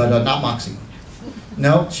 but not Moxie.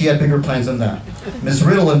 No, she had bigger plans than that. Ms.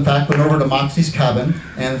 Riddle, in fact, went over to Moxie's cabin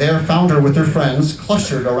and there found her with her friends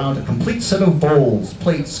clustered around a complete set of bowls,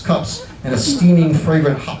 plates, cups, and a steaming,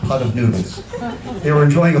 fragrant hot pot of noodles. They were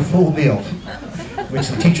enjoying a full meal, which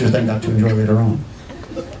the teachers then got to enjoy later on.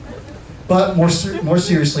 But more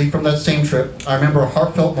seriously, from that same trip, I remember a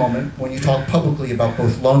heartfelt moment when you talked publicly about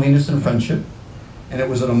both loneliness and friendship, and it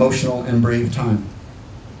was an emotional and brave time.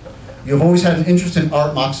 You have always had an interest in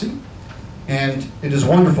art, Moxie, and it is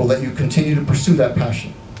wonderful that you continue to pursue that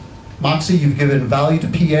passion. Moxie, you've given value to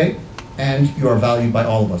PA, and you are valued by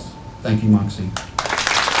all of us. Thank you, Moxie.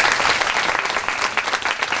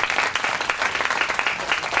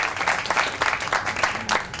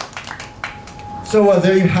 So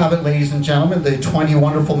there you have it, ladies and gentlemen, the 20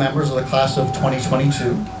 wonderful members of the class of 2022.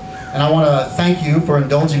 And I want to thank you for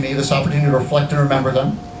indulging me this opportunity to reflect and remember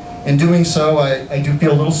them. In doing so, I do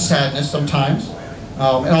feel a little sadness sometimes,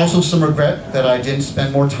 and also some regret that I didn't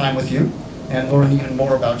spend more time with you and learn even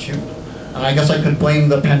more about you. And I guess I could blame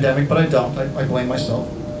the pandemic, but I don't. I blame myself.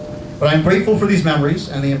 But I'm grateful for these memories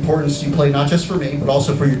and the importance you play not just for me, but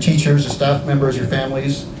also for your teachers, your staff members, your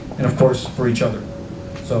families, and of course, for each other.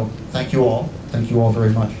 So thank you all. Thank you all very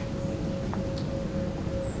much.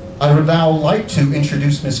 I would now like to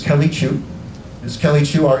introduce Ms. Kelly Chu. Ms. Kelly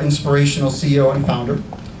Chu, our inspirational CEO and founder,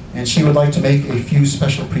 and she would like to make a few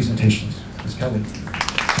special presentations. Ms. Kelly.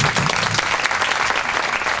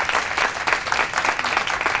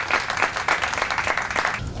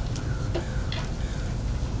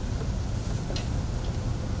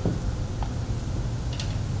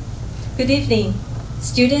 Good evening,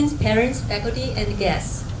 students, parents, faculty, and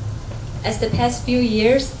guests. As the past few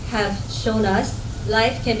years have shown us,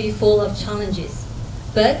 life can be full of challenges,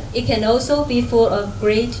 but it can also be full of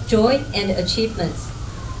great joy and achievements.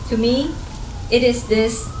 To me, it is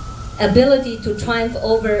this ability to triumph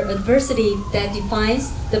over adversity that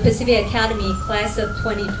defines the Pacific Academy class of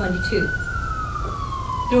 2022.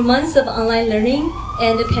 Through months of online learning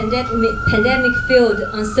and the pandemic-filled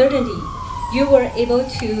uncertainty, you were able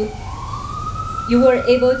to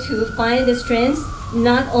find the strength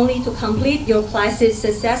not only to complete your classes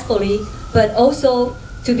successfully, but also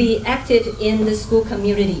to be active in the school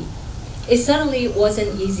community. It certainly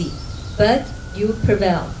wasn't easy, but you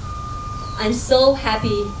prevailed. I'm so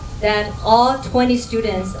happy that all 20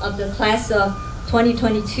 students of the class of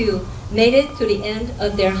 2022 made it to the end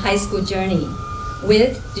of their high school journey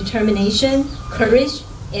with determination, courage,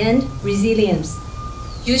 and resilience.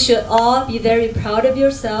 You should all be very proud of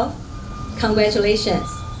yourself. Congratulations.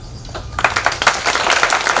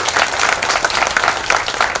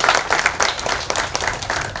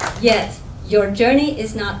 Yet, your journey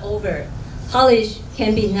is not over. College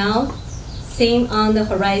can be now seen on the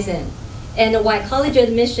horizon. And while college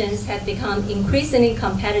admissions have become increasingly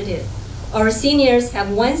competitive, our seniors have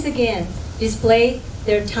once again displayed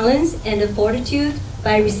their talents and fortitude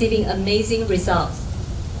by receiving amazing results.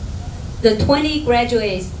 The 20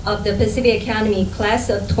 graduates of the Pacific Academy class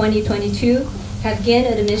of 2022 have gained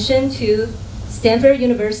admission to Stanford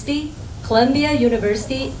University, Columbia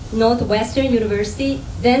University, Northwestern University,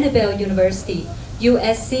 Vanderbilt University,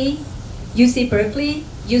 USC, UC Berkeley,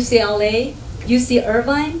 UCLA, UC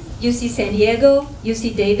Irvine, UC San Diego,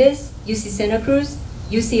 UC Davis, UC Santa Cruz,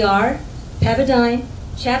 UCR, Pepperdine,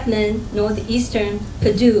 Chapman, Northeastern,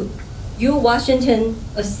 Purdue, U Washington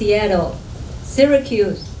of Seattle,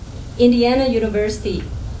 Syracuse, Indiana University,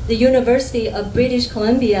 the University of British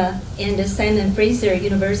Columbia, and the Simon Fraser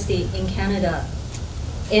University in Canada,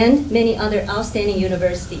 and many other outstanding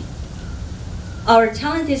universities. Our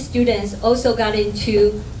talented students also got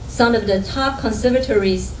into some of the top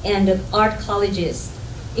conservatories and art colleges,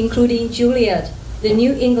 including Juilliard, the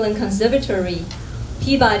New England Conservatory,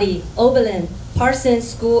 Peabody, Oberlin, Parsons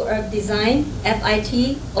School of Design,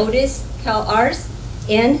 FIT, Otis, Cal Arts,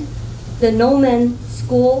 and the Norman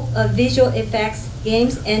School of Visual Effects,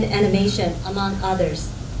 Games, and Animation, among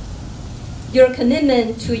others. Your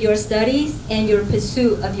commitment to your studies and your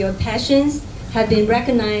pursuit of your passions have been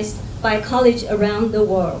recognized by colleges around the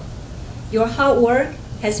world. Your hard work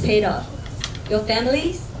has paid off. Your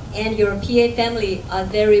families and your PA family are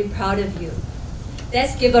very proud of you.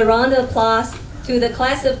 Let's give a round of applause to the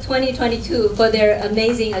class of 2022 for their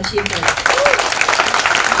amazing achievements.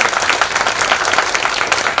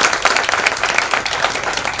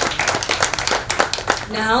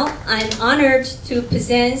 Now, I'm honored to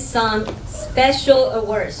present some special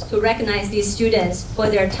awards to recognize these students for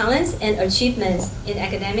their talents and achievements in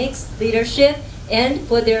academics, leadership, and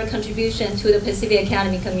for their contribution to the Pacific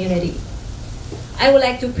Academy community. I would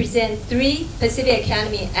like to present 3 Pacific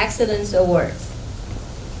Academy Excellence Awards.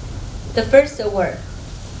 The first award.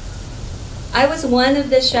 I was one of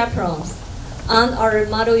the chaperones on our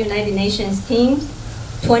Model United Nations team's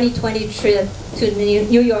 2020 trip to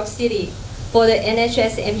New York City for the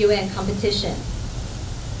NHS MUN competition.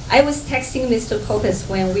 I was texting Mr. Copus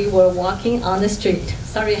when we were walking on the street.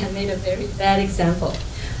 Sorry, I made a very bad example.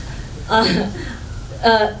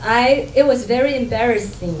 It was very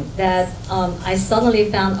embarrassing that I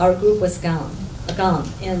suddenly found our group was gone.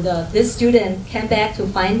 And this student came back to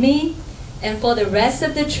find me, and for the rest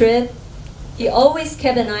of the trip, he always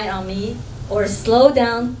kept an eye on me or slowed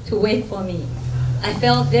down to wait for me. I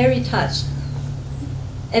felt very touched.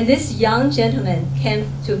 And this young gentleman came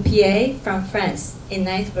to PA from France in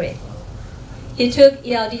 9th grade. He took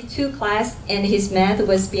ELD 2 class and his math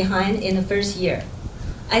was behind in the first year.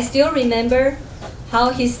 I still remember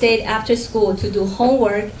how he stayed after school to do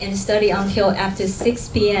homework and study until after 6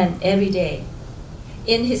 p.m. every day.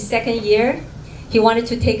 In his second year, he wanted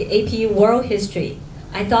to take AP World History.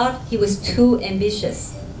 I thought he was too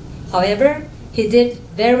ambitious. However, he did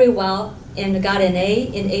very well and got an A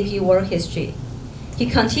in AP World History. he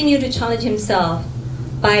continued to challenge himself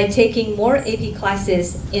by taking more AP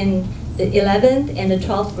classes in the 11th and the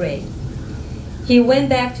 12th grade. He went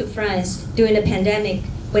back to France during the pandemic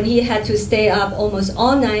when he had to stay up almost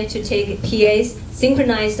all night to take PA's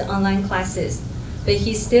synchronized online classes, but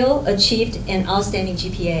he still achieved an outstanding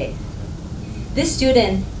GPA. This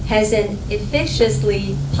student has an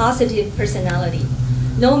infectiously positive personality.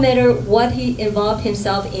 No matter what he involved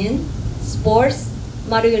himself in, sports,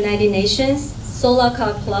 Model United Nations, Solar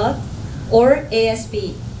Car Club, or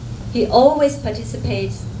ASB, he always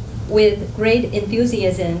participates with great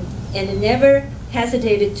enthusiasm and never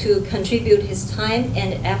hesitated to contribute his time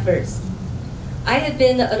and efforts. I have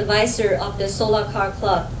been the advisor of the Solar Car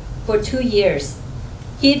Club for 2 years.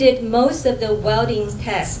 He did most of the welding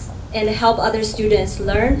tasks and helped other students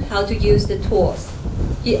learn how to use the tools.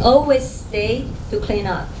 He always stayed to clean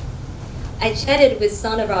up. I chatted with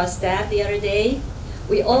some of our staff the other day.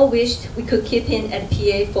 We all wished we could keep him at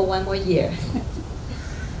PA for 1 more year.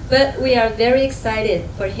 But we are very excited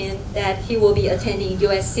for him that he will be attending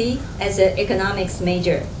USC as an economics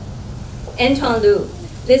major. Anton Liu,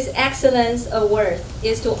 this Excellence Award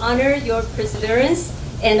is to honor your perseverance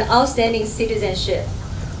and outstanding citizenship.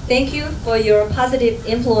 Thank you for your positive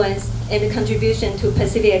influence and contribution to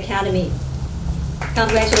Pacific Academy.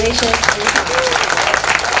 Congratulations, Anton.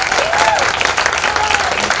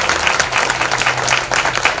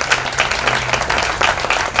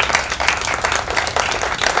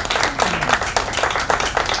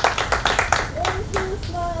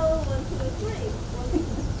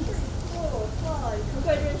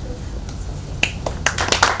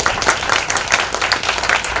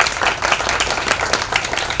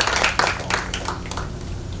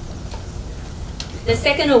 The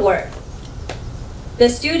second award. The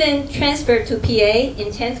student transferred to PA in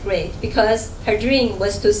 10th grade because her dream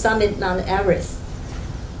was to summit Mount Everest.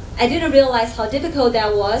 I didn't realize how difficult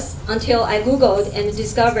that was until I Googled and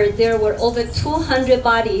discovered there were over 200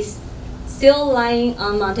 bodies still lying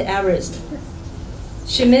on Mount Everest.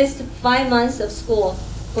 She missed 5 months of school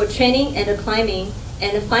for training and climbing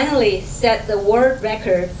and finally set the world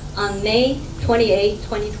record on May 28,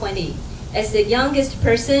 2020. As the youngest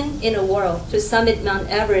person in the world to summit Mount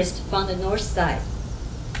Everest from the north side.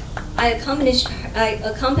 I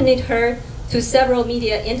accompanied her to several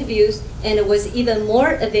media interviews and was even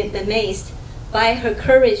more amazed by her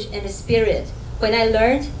courage and spirit when I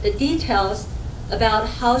learned the details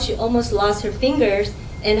about how she almost lost her fingers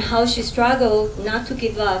and how she struggled not to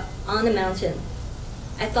give up on the mountain.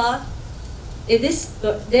 I thought, is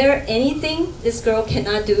there anything this girl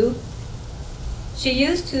cannot do? She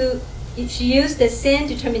used the same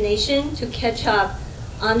determination to catch up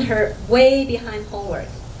on her way behind homework.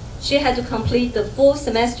 She had to complete the full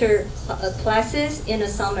semester classes in the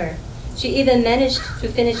summer. She even managed to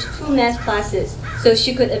finish 2 math classes so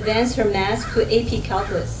she could advance her math to AP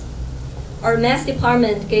Calculus. Our math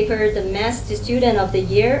department gave her the Math Student of the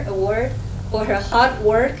Year award for her hard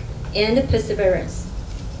work and perseverance.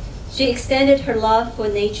 She extended her love for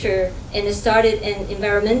nature and started an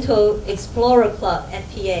environmental explorer club at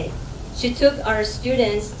PA. She took our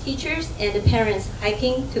students, teachers, and parents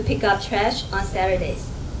hiking to pick up trash on Saturdays.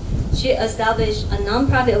 She established a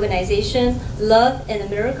nonprofit organization, Love and a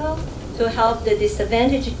Miracle, to help the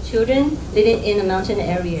disadvantaged children living in the mountain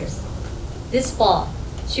areas. This fall,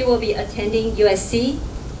 she will be attending USC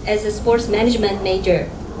as a sports management major.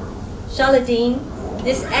 Charlotte,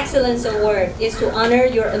 this Excellence Award is to honor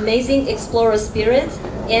your amazing explorer spirit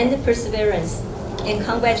and perseverance. And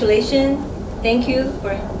congratulations. Thank you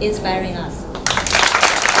for inspiring us.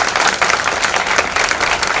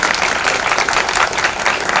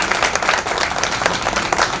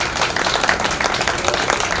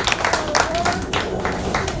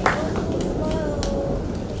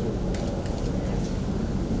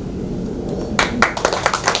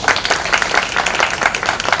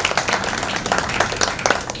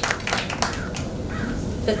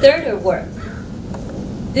 The third award.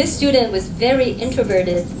 This student was very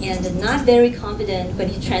introverted and not very confident when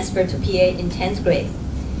he transferred to PA in 10th grade.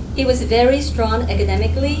 He was very strong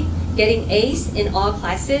academically, getting A's in all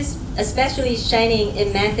classes, especially shining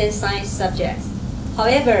in math and science subjects.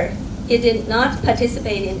 However, he did not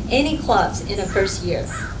participate in any clubs in the first year.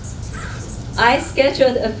 I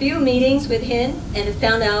scheduled a few meetings with him and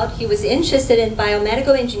found out he was interested in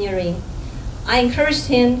biomedical engineering. I encouraged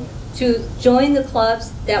him to join the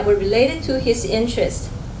clubs that were related to his interest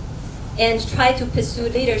and try to pursue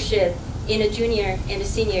leadership in the junior and the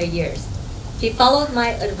senior years. He followed my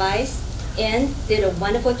advice and did a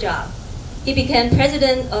wonderful job. He became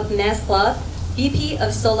president of Math Club, VP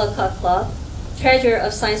of Solar Car Club, treasurer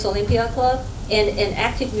of Science Olympia Club, and an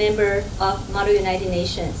active member of Model United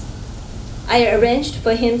Nations. I arranged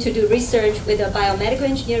for him to do research with a biomedical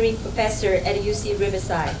engineering professor at UC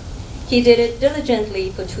Riverside. He did it diligently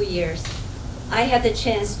for 2 years. I had the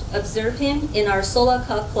chance to observe him in our Solar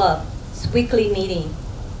Club's weekly meeting.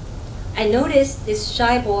 I noticed this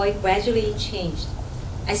shy boy gradually changed.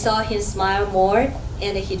 I saw him smile more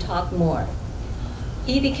and he talked more.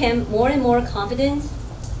 He became more and more confident,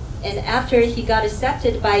 and after he got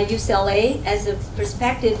accepted by UCLA as a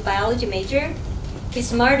prospective biology major,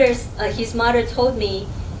 his mother told me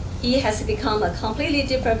he has become a completely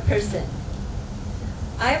different person.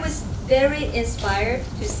 I was very inspired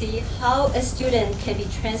to see how a student can be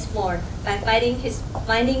transformed by finding his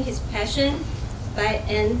passion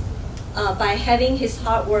by having his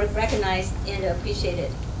hard work recognized and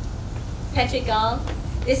appreciated. Patrick Gong,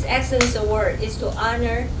 this Excellence Award is to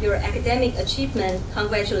honor your academic achievement.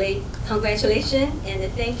 Congratulations,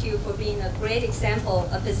 and thank you for being a great example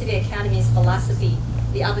of Pacific Academy's philosophy,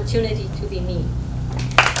 the opportunity to be me.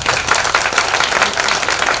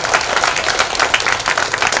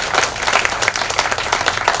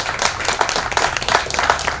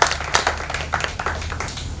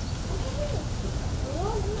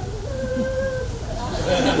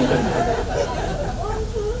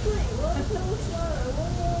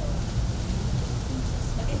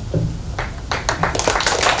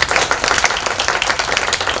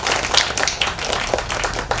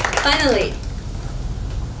 Finally,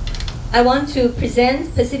 I want to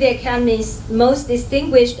present Pacific Academy's most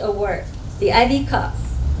distinguished award, the Ivy Cup.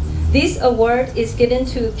 This award is given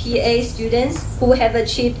to PA students who have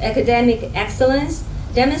achieved academic excellence,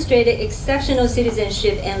 demonstrated exceptional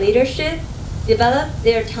citizenship and leadership, developed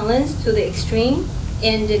their talents to the extreme,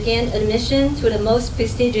 and gained admission to the most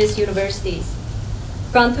prestigious universities.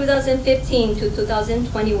 From 2015 to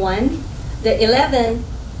 2021, the 11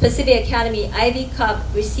 Pacific Academy Ivy Cup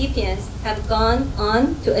recipients have gone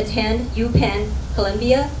on to attend UPenn,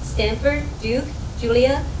 Columbia, Stanford, Duke,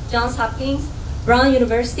 Juilliard, Johns Hopkins, Brown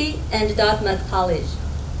University, and Dartmouth College.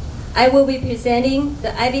 I will be presenting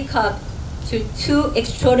the Ivy Cup to 2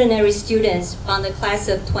 extraordinary students from the class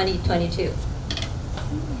of 2022.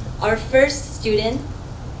 Our first student,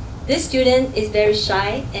 this student is very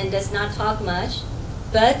shy and does not talk much,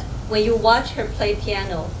 but when you watch her play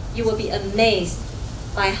piano, you will be amazed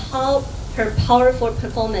by how her powerful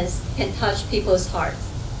performance can touch people's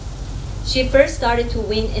hearts. She first started to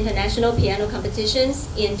win international piano competitions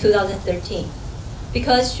in 2013.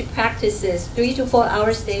 Because she practices 3 to 4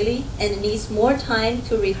 hours daily and needs more time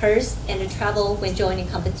to rehearse and to travel when joining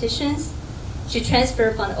competitions, she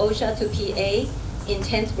transferred from OSHA to PA in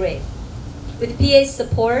 10th grade. With PA's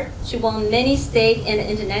support, she won many state and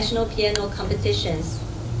international piano competitions.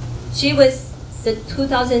 She was the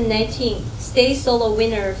 2019 state solo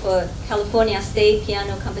winner for California State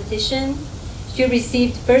Piano Competition. She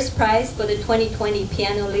received first prize for the 2020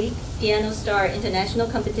 Piano League Piano Star International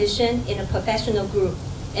Competition in a professional group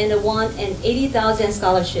and won an $80,000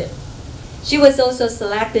 scholarship. She was also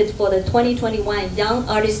selected for the 2021 Young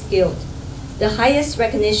Artist Guild, the highest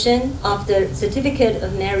recognition of the Certificate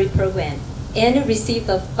of Merit program, and received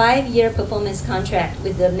a 5-year performance contract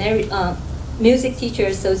with the Music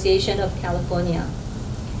Teachers Association of California.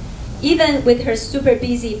 Even with her super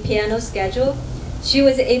busy piano schedule, she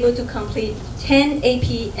was able to complete 10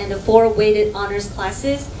 AP and 4 weighted honors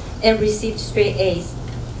classes and received straight A's.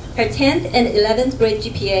 Her 10th and 11th grade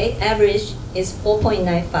GPA average is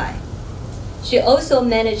 4.95. She also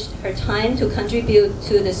managed her time to contribute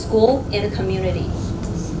to the school and the community.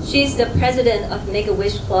 She is the president of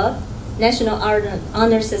Make-A-Wish Club, National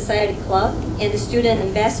Honor Society Club, and the Student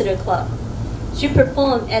Ambassador Club. She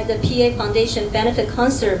performed at the PA Foundation benefit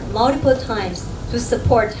concert multiple times to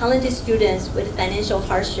support talented students with financial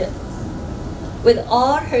hardship. With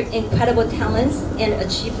all her incredible talents and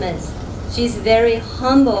achievements, she is very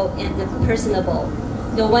humble and personable.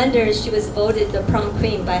 No wonder she was voted the prom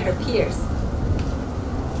queen by her peers.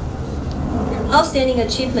 Her outstanding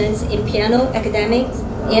achievements in piano, academics,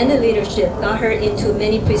 and leadership got her into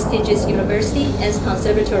many prestigious universities and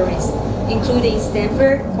conservatories, including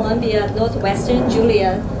Stanford, Columbia, Northwestern,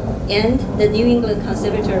 Juilliard, and the New England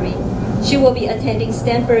Conservatory. She will be attending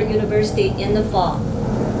Stanford University in the fall.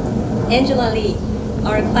 Angela Lee,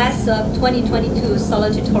 our class of 2022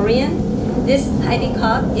 salutatorian. This Ivy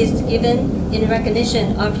Cup is given in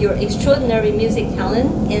recognition of your extraordinary music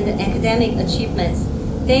talent and academic achievements.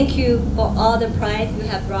 Thank you for all the pride you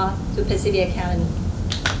have brought to Pacific Academy.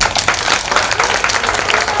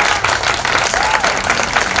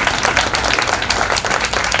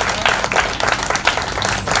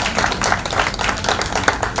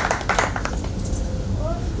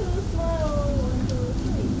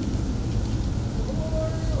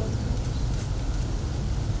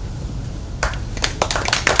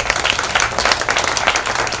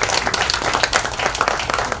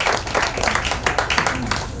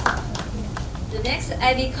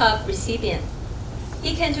 Ivy Cup recipient.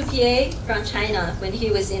 He came to PA from China when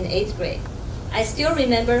he was in 8th grade. I still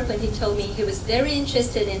remember when he told me he was very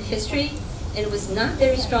interested in history and was not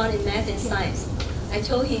very strong in math and science. I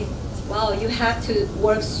told him, wow, you have to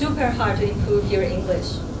work super hard to improve your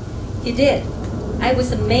English. He did. I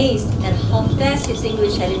was amazed at how fast his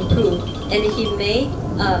English had improved, and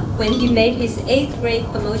when he made his 8th grade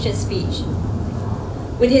promotion speech.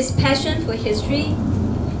 With his passion for history,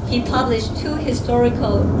 he published 2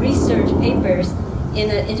 historical research papers in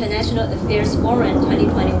the International Affairs Forum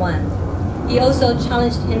 2021. He also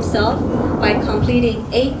challenged himself by completing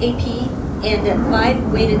 8 AP and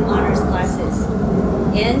 5 weighted honors classes,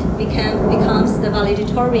 and becomes the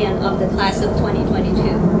valedictorian of the class of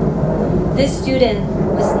 2022. This student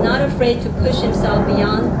was not afraid to push himself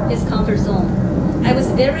beyond his comfort zone. I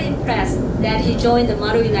was very impressed that he joined the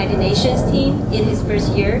Model United Nations team in his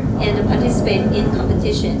first year and participated in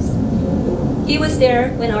competitions. He was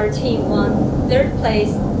there when our team won 3rd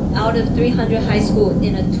place out of 300 high schools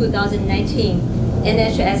in a 2019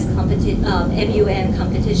 NHS MUN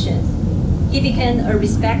competition. He became a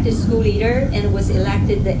respected school leader and was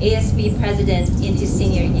elected the ASB president in his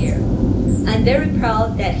senior year. I'm very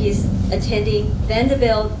proud that he's attending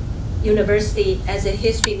Vanderbilt University as a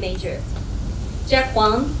history major. Jack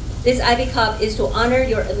Huang, this Ivy Cup is to honor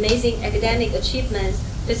your amazing academic achievements,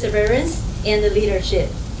 perseverance, and leadership.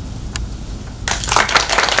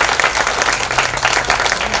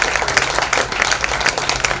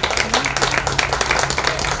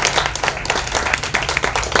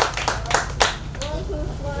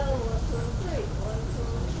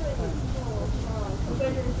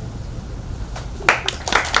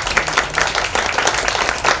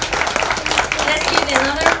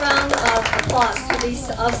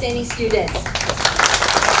 These outstanding students.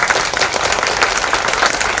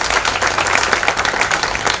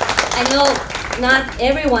 I know not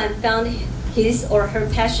everyone found his or her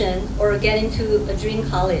passion or get into a dream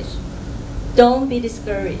college. Don't be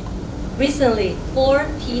discouraged. Recently, 4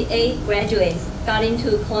 PA graduates got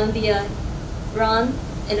into Columbia, Brown,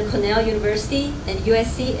 and Cornell University, and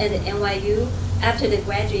USC and NYU after they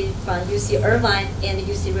graduated from UC Irvine and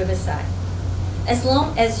UC Riverside. As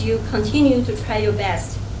long as you continue to try your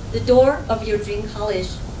best, the door of your dream college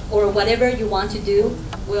or whatever you want to do,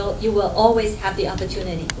 you will always have the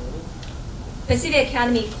opportunity. Pacific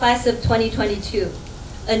Academy Class of 2022,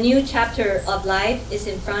 a new chapter of life is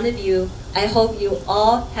in front of you. I hope you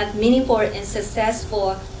all have meaningful and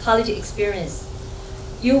successful college experience.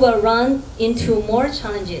 You will run into more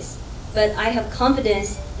challenges, but I have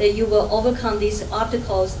confidence that you will overcome these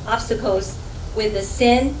obstacles with the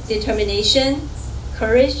same determination,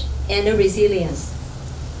 courage, and resilience.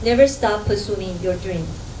 Never stop pursuing your dream.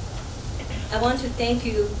 I want to thank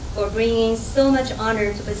you for bringing so much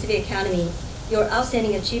honor to Pacific Academy. Your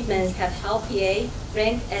outstanding achievements have helped PA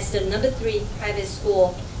rank as the #3 private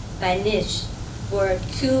school by niche for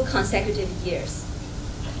 2 consecutive years.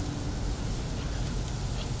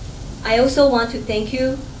 I also want to thank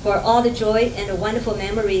you for all the joy and the wonderful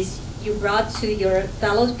memories you brought to your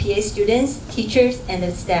fellow PA students, teachers, and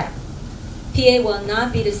the staff. PA will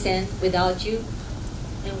not be the same without you,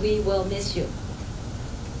 and we will miss you.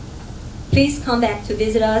 Please come back to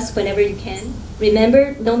visit us whenever you can.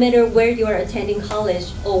 Remember, no matter where you are attending college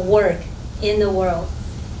or work in the world,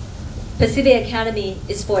 Pacific Academy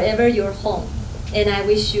is forever your home, and I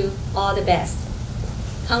wish you all the best.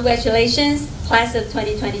 Congratulations, Class of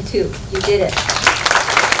 2022. You did it.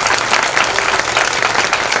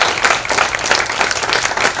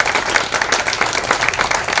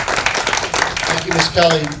 Thank you, Ms.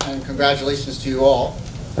 Kelly, and congratulations to you all.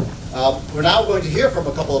 We're now going to hear from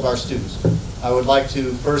a couple of our students. I would like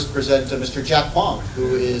to first present Mr. Jack Huang,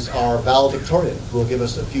 who is our valedictorian, who will give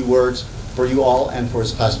us a few words for you all and for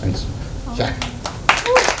his classmates. Jack.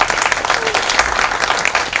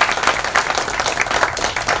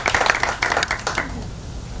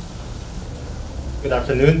 Good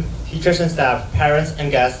afternoon, teachers and staff, parents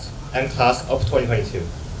and guests, and class of 2022.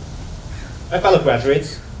 My fellow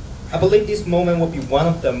graduates, I believe this moment will be one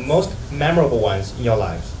of the most memorable ones in your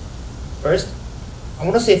lives. First, I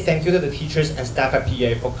want to say thank you to the teachers and staff at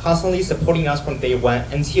PA for constantly supporting us from day one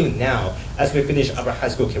until now as we finish our high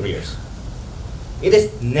school careers. It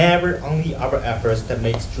is never only our efforts that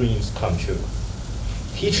makes dreams come true.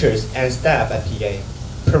 Teachers and staff at PA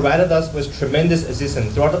provided us with tremendous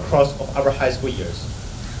assistance throughout the course of our high school years.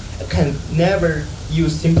 I can never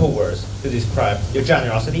use simple words to describe your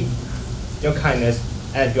generosity, your kindness,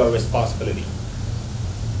 and your responsibility.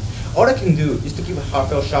 All I can do is to give a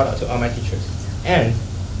heartfelt shout out to all my teachers, and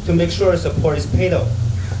to make sure support is paid off.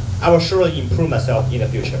 I will surely improve myself in the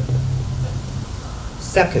future.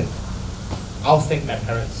 Second, I'll thank my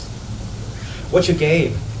parents. What you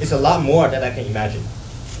gave is a lot more than I can imagine.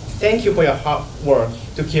 Thank you for your hard work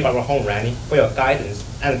to keep our home running, for your guidance,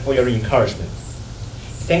 and for your encouragement.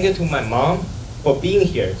 Thank you to my mom for being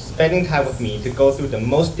here, spending time with me to go through the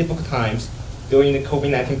most difficult times during the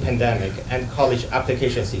COVID-19 pandemic and college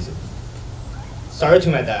application season. Sorry to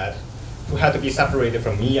my dad, who had to be separated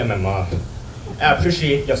from me and my mom. I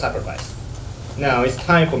appreciate your sacrifice. Now it's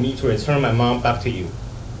time for me to return my mom back to you.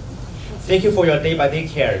 Thank you for your day-by-day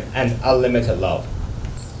care and unlimited love.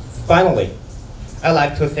 Finally, I'd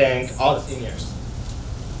like to thank all the seniors,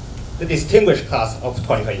 the distinguished class of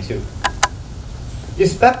 2022.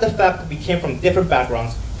 Despite the fact that we came from different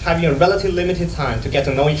backgrounds, having a relatively limited time to get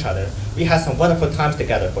to know each other, we had some wonderful times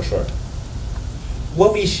together for sure.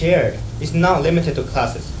 What we shared is not limited to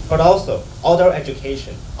classes, but also outdoor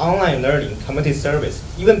education, online learning, community service,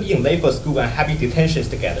 even being late for school and having detentions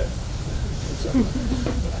together.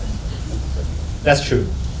 That's true.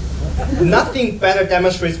 Nothing better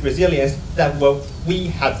demonstrates resilience than what we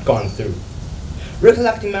have gone through.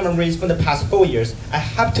 Recollecting memories from the past 4 years, I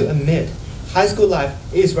have to admit, high school life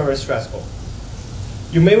is very stressful.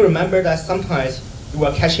 You may remember that sometimes you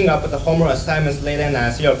were catching up with the homework assignments late at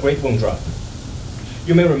night so your grade won't drop.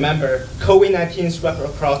 You may remember COVID-19 swept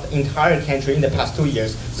across the entire country in the past 2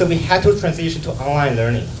 years, so we had to transition to online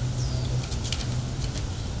learning.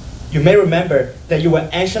 You may remember that you were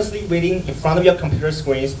anxiously waiting in front of your computer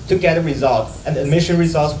screens to get a result and admission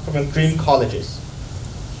results from your dream colleges.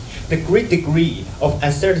 The great degree of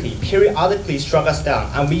uncertainty periodically struck us down,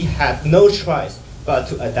 and we had no choice but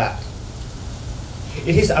to adapt.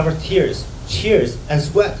 It is our tears, cheers, and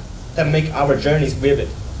sweat that make our journeys vivid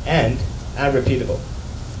and unrepeatable.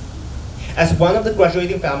 As one of the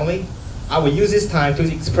graduating family, I will use this time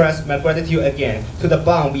to express my gratitude again to the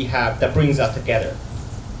bond we have that brings us together.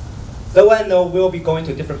 Though I know we'll be going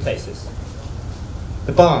to different places,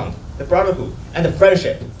 the bond, the brotherhood, and the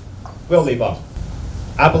friendship will live on.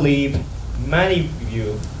 I believe many of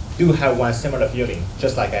you do have one similar feeling,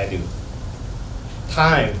 just like I do.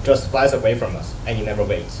 Time just flies away from us, and it never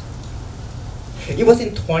waits. It was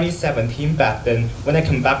in 2017 back then, when I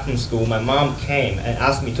came back from school, my mom came and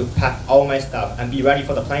asked me to pack all my stuff and be ready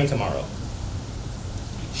for the plane tomorrow.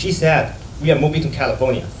 She said, we are moving to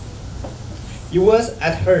California. It was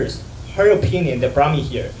at first her opinion that brought me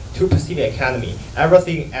here to Pacific Academy,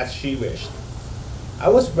 everything as she wished. I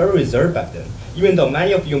was very reserved back then, even though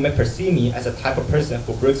many of you may perceive me as a type of person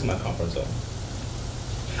who breaks my comfort zone.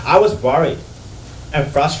 I was worried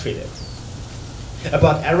and frustrated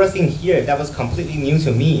about everything here that was completely new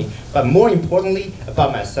to me, but more importantly,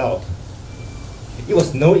 about myself. It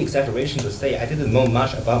was no exaggeration to say I didn't know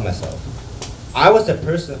much about myself. I was the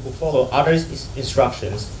person who followed others'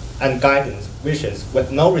 instructions and guidance, wishes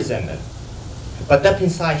with no resentment. But deep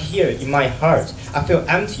inside here, in my heart, I feel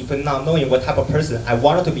empty for not knowing what type of person I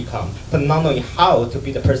wanted to become, for not knowing how to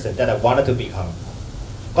be the person that I wanted to become.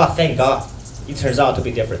 But thank God, it turns out to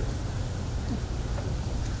be different.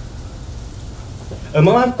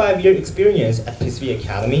 Among my 5-year experience at Pacific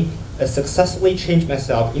Academy, I successfully changed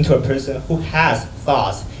myself into a person who has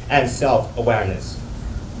thoughts and self-awareness.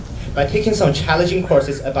 By taking some challenging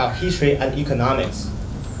courses about history and economics,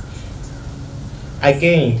 I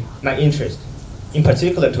gained my interest, in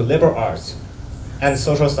particular to liberal arts and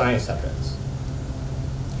social science subjects.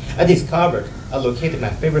 I discovered, allocated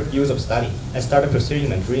my favorite fields of study, and started pursuing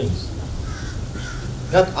my dreams.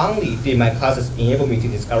 Not only did my classes enable me to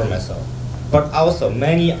discover myself, but also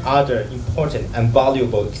many other important and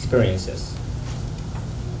valuable experiences.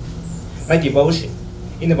 My devotion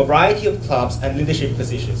in a variety of clubs and leadership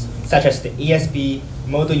positions, such as the ESB,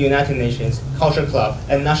 Model United Nations, Culture Club,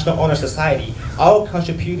 and National Honor Society, all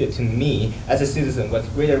contributed to me as a citizen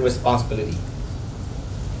with greater responsibility.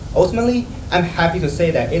 Ultimately, I'm happy to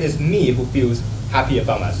say that it is me who feels happy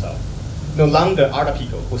about myself, no longer other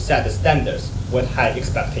people who set the standards with high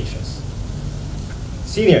expectations.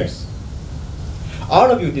 Seniors,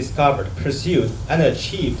 all of you discovered, pursued, and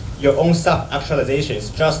achieved your own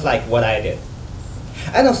self-actualizations just like what I did.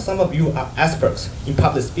 I know some of you are experts in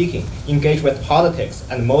public speaking, engaged with politics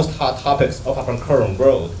and most hot topics of our current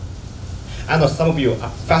world. I know some of you are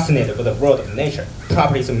fascinated with the world of nature,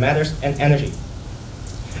 properties of matters, and energy.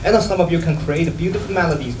 I know some of you can create beautiful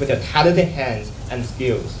melodies with your talented hands and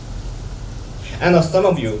skills. I know some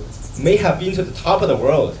of you may have been to the top of the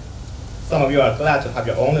world. Some of you are glad to have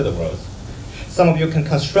your own little world. Some of you can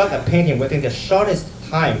construct a painting within the shortest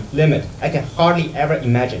time limit I can hardly ever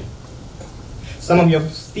imagine. Some of you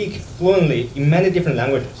speak fluently in many different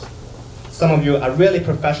languages. Some of you are really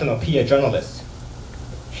professional PA journalists.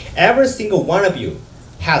 Every single one of you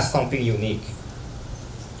has something unique.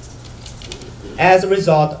 As a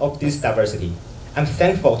result of this diversity, I'm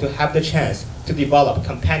thankful to have the chance to develop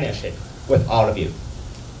companionship with all of you.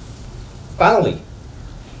 Finally,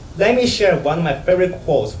 let me share one of my favorite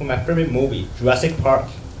quotes from my favorite movie, Jurassic Park.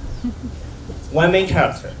 One main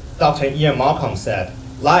character, Dr. Ian Malcolm, said,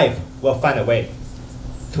 "Life will find a way."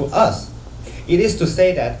 To us, it is to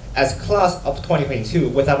say that as class of 2022,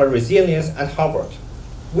 with our resilience and hard work,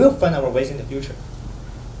 we'll find our ways in the future.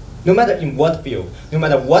 No matter in what field, no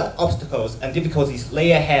matter what obstacles and difficulties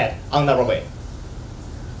lay ahead on our way.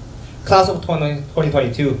 Class of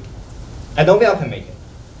 2022, I know we all can make it.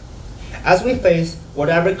 As we face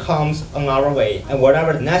whatever comes on our way and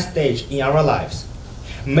whatever the next stage in our lives,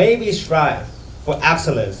 may we strive for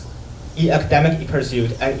excellence in academic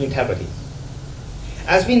pursuit and integrity.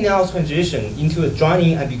 As we now transition into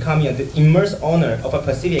joining and becoming an immersed owner of a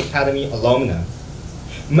Pacific Academy alumna,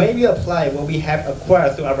 may we apply what we have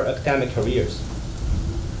acquired through our academic careers.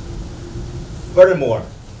 Furthermore,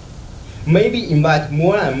 may we invite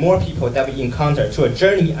more and more people that we encounter to a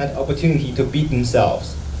journey and opportunity to be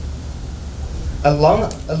themselves. I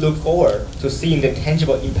look forward to seeing the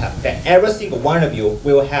tangible impact that every single one of you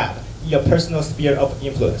will have in your personal sphere of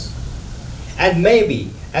influence. And maybe,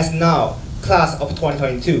 as now, class of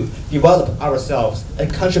 2022, develop ourselves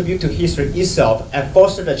and contribute to history itself and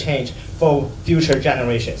foster the change for future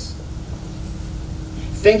generations.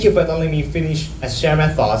 Thank you for letting me finish and share my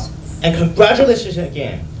thoughts, and congratulations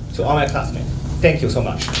again to all my classmates. Thank you so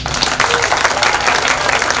much.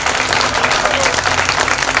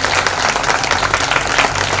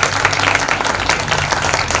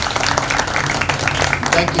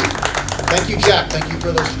 Thank you. Thank you, Jack. Thank you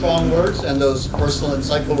for those strong words and those personal,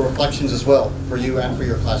 insightful reflections as well for you and for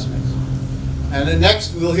your classmates. And then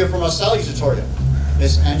next, we will hear from our salutatorian,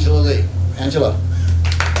 Miss Angela Lee. Angela.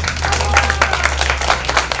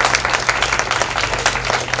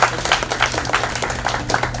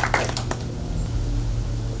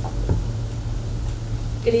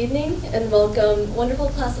 Good evening and welcome, wonderful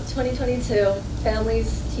class of 2022,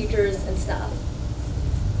 families, teachers, and staff.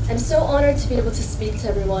 I'm so honored to be able to speak to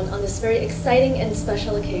everyone on this very exciting and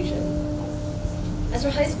special occasion. As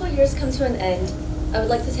our high school years come to an end, I would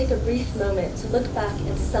like to take a brief moment to look back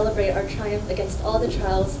and celebrate our triumph against all the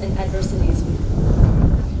trials and adversities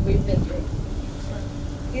we've been through.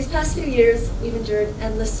 These past few years, we've endured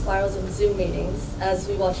endless spirals of Zoom meetings as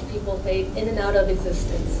we watch people fade in and out of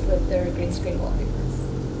existence with their green screen wallpapers.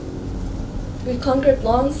 We've conquered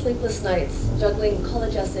long, sleepless nights, juggling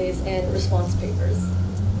college essays and response papers.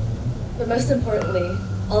 But most importantly,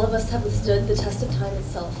 all of us have withstood the test of time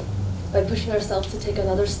itself by pushing ourselves to take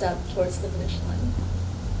another step towards the finish line.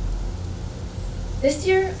 This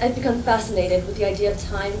year, I've become fascinated with the idea of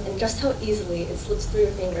time and just how easily it slips through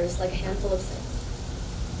your fingers like a handful of sand.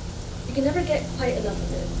 You can never get quite enough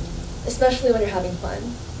of it, especially when you're having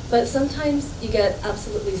fun, but sometimes you get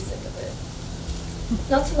absolutely sick of it.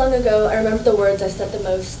 Not too long ago, I remember the words I said the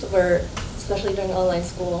most were, especially during online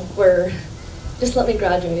school, were, "Just let me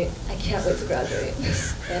graduate. I can't wait to graduate."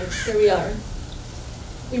 And here we are.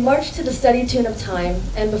 We marched to the steady tune of time,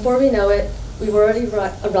 and before we know it, we've already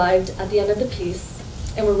arrived at the end of the piece,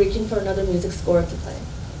 and we're reaching for another music score to play.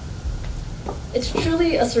 It's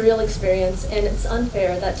truly a surreal experience, and it's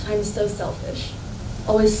unfair that time is so selfish,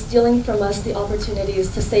 always stealing from us the opportunities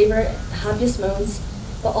to savor the happiest moments,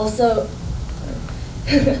 but also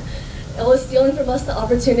always stealing from us the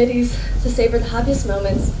opportunities to savor the happiest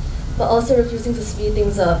moments, but also refusing to speed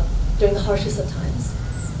things up during the harshest of times.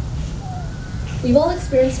 We've all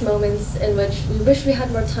experienced moments in which we wish we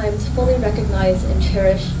had more time to fully recognize and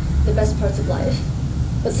cherish the best parts of life,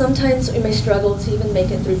 but sometimes we may struggle to even make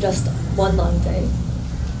it through just one long day.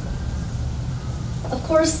 Of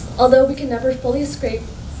course, although we can never fully escape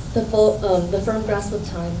the firm grasp of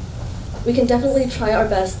time, we can definitely try our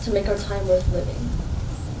best to make our time worth living.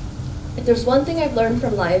 If there's one thing I've learned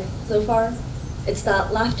from life so far, it's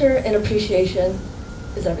that laughter and appreciation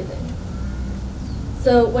is everything.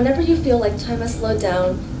 So whenever you feel like time has slowed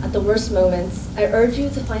down at the worst moments, I urge you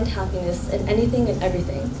to find happiness in anything and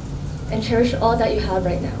everything, and cherish all that you have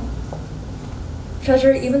right now.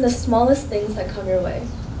 Treasure even the smallest things that come your way.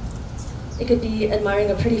 It could be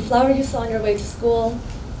admiring a pretty flower you saw on your way to school,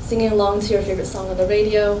 singing along to your favorite song on the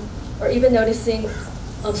radio, or even noticing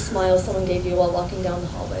a smile someone gave you while walking down the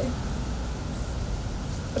hallway.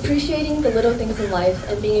 Appreciating the little things in life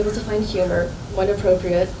and being able to find humor, when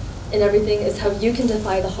appropriate, in everything is how you can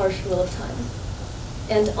defy the harsh rule of time.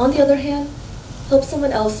 And on the other hand, help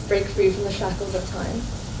someone else break free from the shackles of time.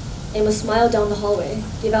 Aim a smile down the hallway,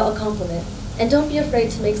 give out a compliment, and don't be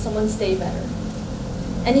afraid to make someone's day better.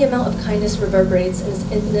 Any amount of kindness reverberates and is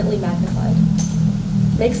infinitely magnified.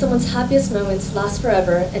 make someone's happiest moments last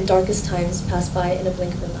forever and darkest times pass by in a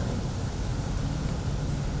blink of an eye.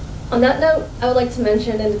 On that note, I would like to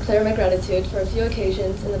mention and declare my gratitude for a few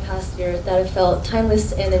occasions in the past year that have felt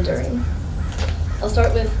timeless and enduring. I'll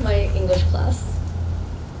start with my English class.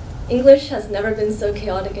 English has never been so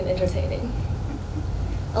chaotic and entertaining.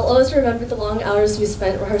 I'll always remember the long hours we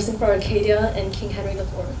spent rehearsing for Arcadia and King Henry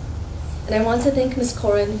IV. And I want to thank Ms.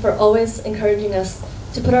 Corin for always encouraging us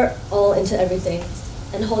to put our all into everything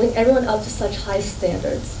and holding everyone up to such high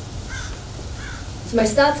standards. To my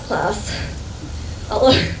stats class,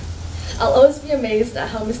 I'll always be amazed at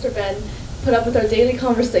how Mr. Ben put up with our daily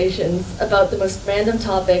conversations about the most random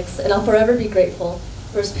topics, and I'll forever be grateful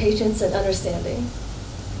for his patience and understanding.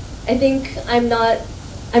 I think I'm now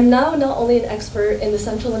not only an expert in the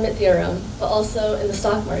central limit theorem, but also in the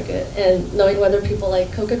stock market and knowing whether people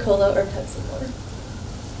like Coca-Cola or Pepsi more.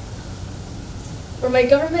 For my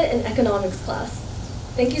government and economics class,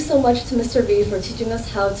 thank you so much to Mr. V for teaching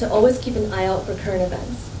us how to always keep an eye out for current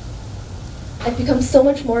events. I've become so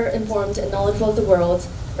much more informed and knowledgeable of the world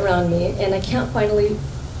around me, and I can't wait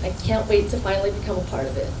to finally become a part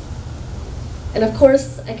of it. And of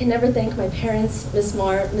course, I can never thank my parents, Ms.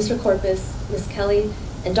 Marr, Mr. Corpus, Ms. Kelly,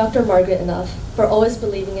 and Dr. Margaret enough for always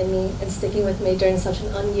believing in me and sticking with me during such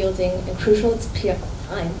an unyielding and crucial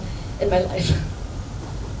time in my life.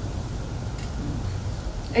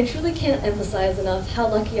 I truly can't emphasize enough how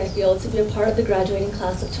lucky I feel to be a part of the graduating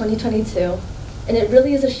class of 2022, and it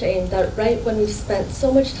really is a shame that right when we've spent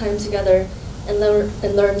so much time together and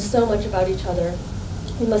learned so much about each other,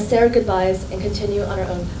 we must say our goodbyes and continue on our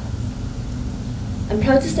own path. I'm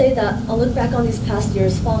proud to say that I'll look back on these past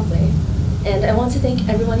years fondly, and I want to thank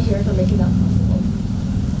everyone here for making that possible.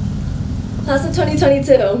 Class of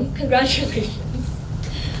 2022, congratulations.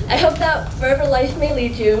 I hope that wherever life may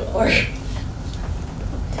lead you, or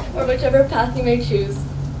whichever path you may choose,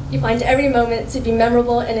 you find every moment to be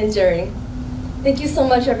memorable and enduring. Thank you so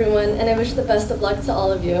much, everyone, and I wish the best of luck to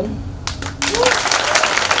all of you.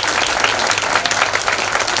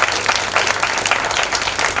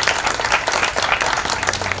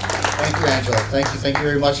 Thank you, Angela. Thank you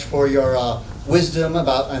very much for your wisdom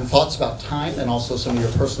and thoughts about time, and also some of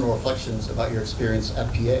your personal reflections about your experience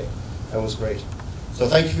at PA. That was great. So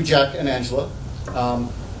thank you for Jack and Angela.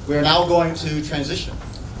 We are now going to transition.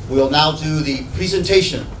 We'll now do the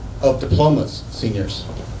presentation of diplomas, seniors.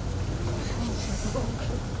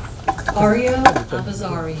 Aria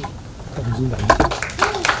Abazari.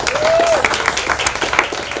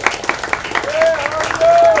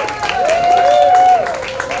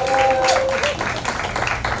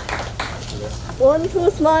 One, two,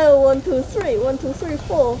 smile, 1, 2, 3, 1, 2, 3,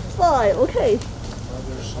 4, 5, okay.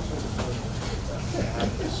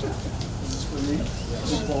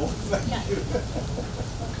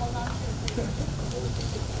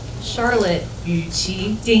 Charlotte Yu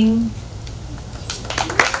Qi Ding.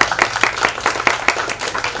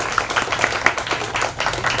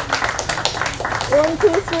 One,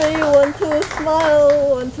 two, three, 1, 2, smile,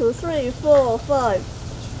 1, 2, 3, 4, 5.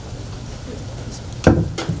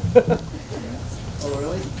 Oh,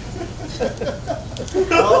 really?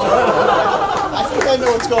 I think I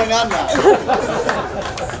know what's going on now.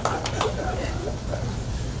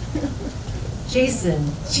 Jason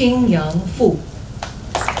Qing Yang Fu.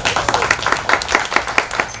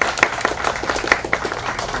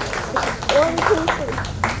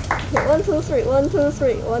 One, two, three, 1, 2,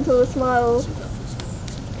 3, 1, 2, smile.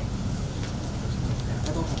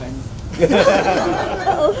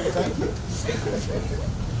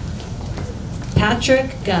 Patrick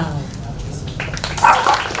Gao.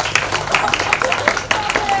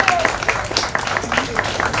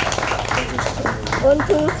 One,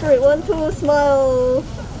 two, three, 1, 2, smile.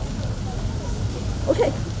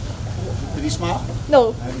 Okay. Did he smile?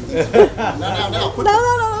 No. No.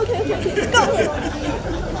 No, okay, go.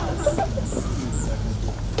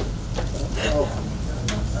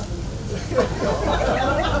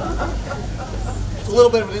 It's a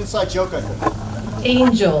little bit of an inside joke, I think.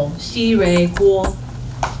 Angel Xi Rui Guo.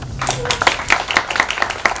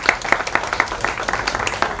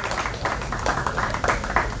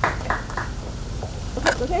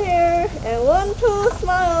 Okay, here. And 1, 2,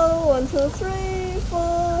 smile. 1, 2, 3,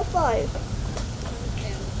 4, 5.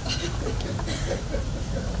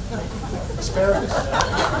 Asparagus.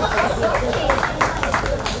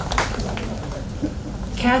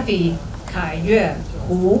 Kathy Kai Yue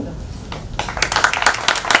Hu.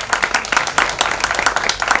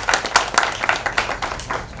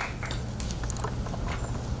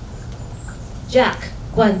 Jack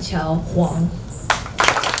Guanqiao Huang.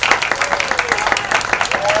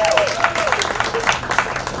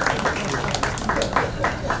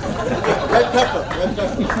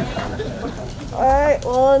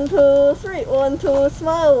 1, 2, 3. 1, 2,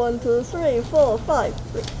 smile. 1, 2, 3, 4, 5.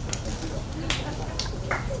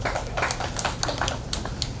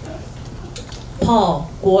 Paul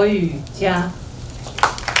国语家。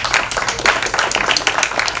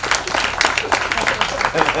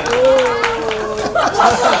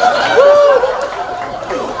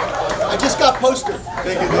I just got poster.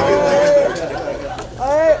 Thank you.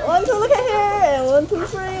 Alright, 1, 2, look at here, and 1, 2,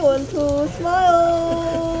 3, 1, 2, smile.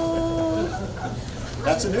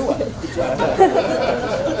 That's a new one. Good job.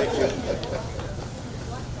 Thank you.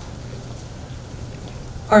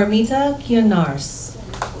 Armita Kionars.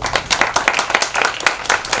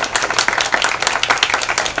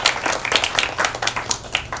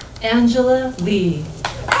 Angela Lee.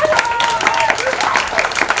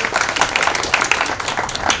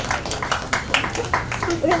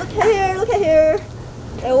 Okay, look at here.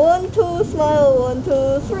 And 1, 2, smile. 1,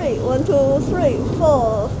 2, 3. 1, 2, 3,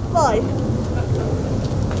 4, 5.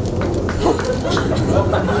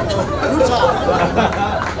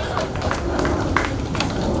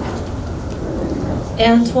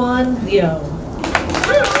 Antoine Liu.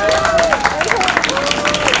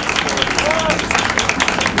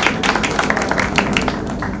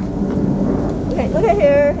 Okay, look at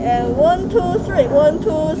here. And 1, 2, 3. 1,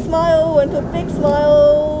 2, smile. 1, 2, big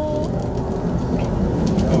smile.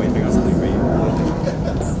 Oh wait, I got something for you.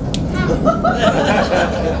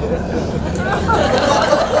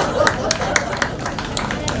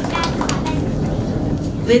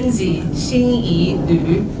 Lindsay 心怡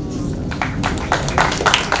吕。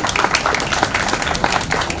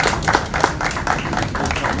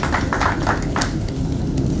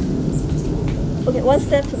Okay, one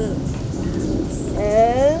step to the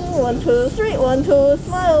and 1, 2, 3. 1, 2,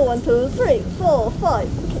 smile. 1, 2, 3, 4, 5.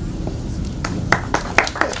 Okay.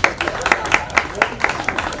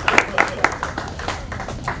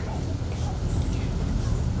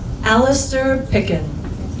 Alistair Picken.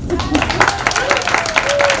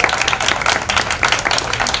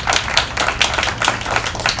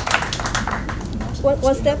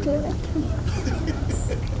 One step to the left.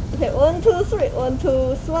 Okay, 1, 2, 3. 1,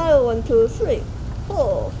 2, smile. 1, 2, 3,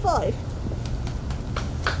 4, 5.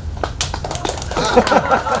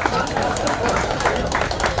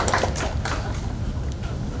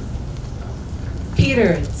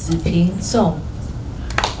 Peter 子平宋。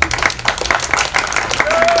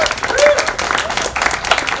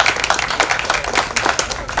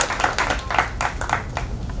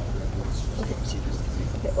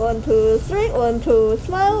Okay, 1, 2, 3. 1, 2,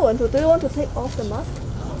 smile. 1, 2. Do you want to take off the mask?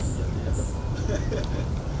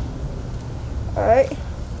 Alright.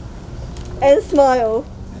 And smile.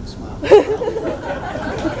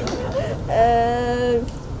 And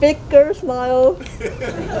bigger smile. You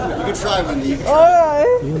can try, Wendy. You can try.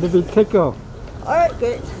 Alright. You need to take off. Alright,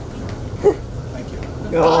 great. Thank you.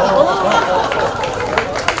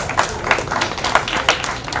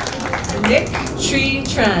 Nick Tree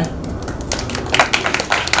Tran.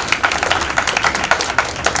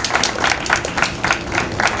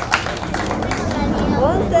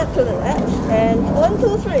 One step to the left. And 1,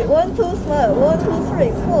 2, 3. 1, 2, smile. 1, 2,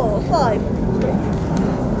 3, 4, 5.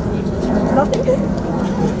 Nothing?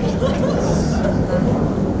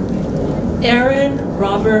 Aaron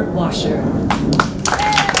Robert Washer.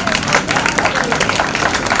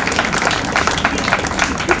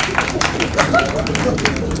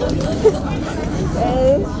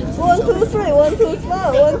 And 1, 2, 3. 1, 2,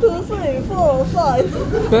 smile. 1, 2, 3, 4,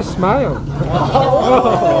 5. Just smile.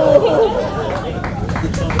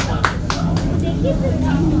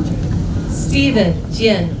 Stephen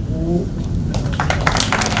Jian Wu.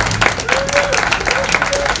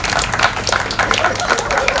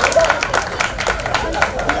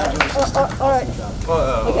 Alright.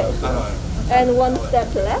 Okay. And one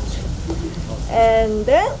step to left. And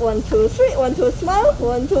then 1, 2, 3. 1, 2, smile.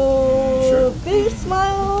 1, 2, big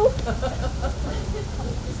smile.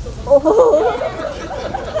 Oh.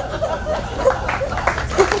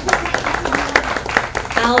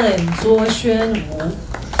 Alan 卓宣武。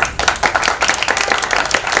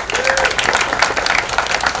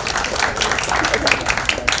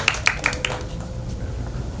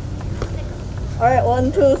Alright,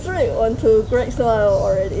 1, 2, 3. 1, 2, great smile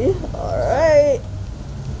already. Alright.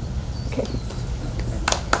 Okay.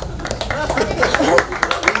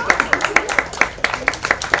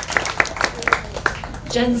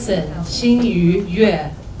 Jensen 新余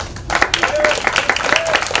月。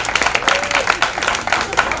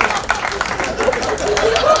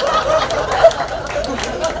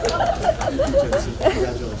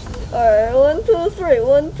Alright, 1, 2, 3.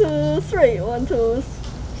 1, 2, 3. 1, 2,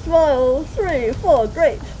 smile. 3, 4,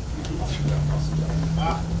 great.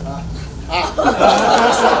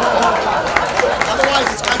 Otherwise,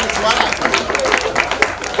 it's kind of dry.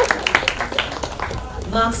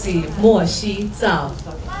 Moxie 莫西藏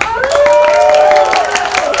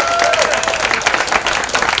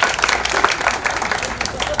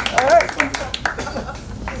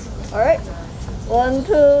All right. 1,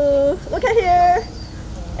 2, look at here.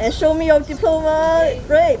 And show me your diploma.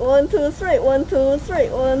 Great. 1, 2, 3. 1, 2, 3.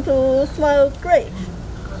 1, 2, smile. Great.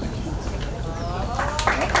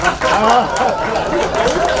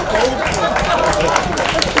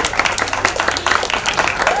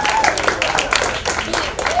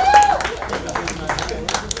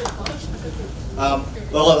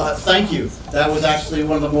 Well, thank you. That was actually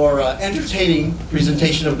one of the more entertaining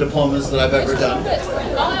presentation of diplomas that I've ever done.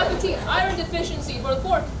 Bon appetit. Iron deficiency for the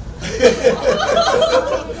pork.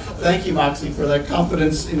 Thank you, Moxie, for that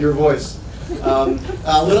confidence in your voice.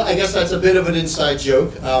 I guess that's a bit of an inside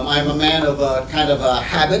joke. I'm a man of kind of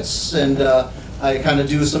habits, and I kind of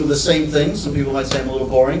do some of the same things. Some people might say I'm a little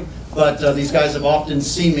boring, but these guys have often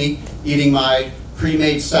seen me eating my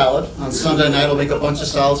pre-made salad. On Sunday night, I'll make a bunch of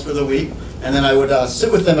salads for the week, and then I would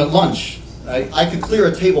sit with them at lunch. I could clear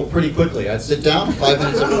a table pretty quickly. I'd sit down, 5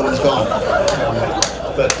 minutes, everyone's gone.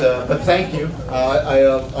 But thank you.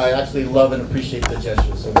 I actually love and appreciate the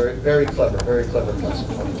gesture. So very clever class of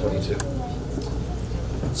 2022.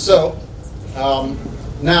 So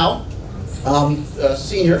now,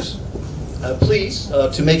 seniors, please,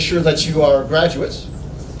 to make sure that you are graduates,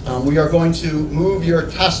 we are going to move your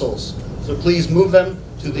tassels. So please move them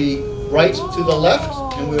to the right, to the left,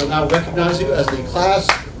 and we will now recognize you as the class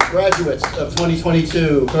graduates of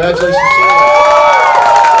 2022. Congratulations, seniors.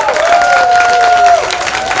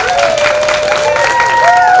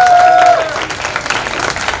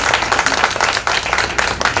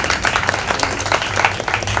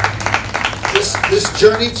 This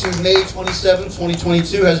journey to May 27,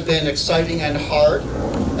 2022 has been exciting and hard.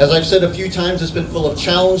 As I've said a few times, it's been full of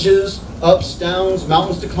challenges, ups, downs,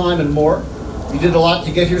 mountains to climb, and more. You did a lot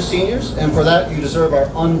to get here, seniors, and for that you deserve our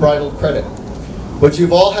unbridled credit. But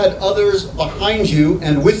you've all had others behind you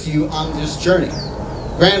and with you on this journey.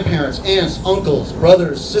 Grandparents, aunts, uncles,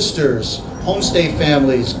 brothers, sisters, homestay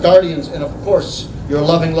families, guardians, and of course, your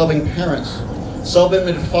loving parents. Some have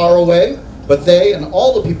been far away, but they and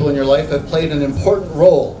all the people in your life have played an important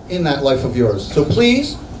role in that life of yours. So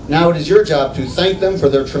please, now it is your job to thank them for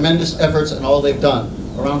their tremendous efforts and all they've done.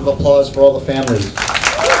 A round of applause for all the families.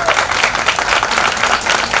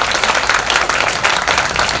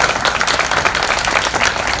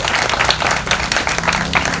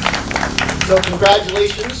 So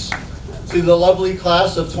congratulations to the lovely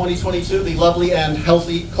class of 2022, the lovely and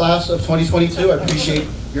healthy class of 2022. I appreciate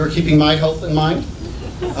your keeping my health in mind.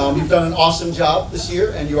 You've done an awesome job this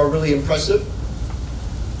year, and you are really impressive.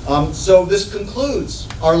 So this concludes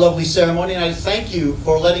our lovely ceremony, and I thank you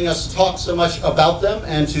for letting us talk so much about them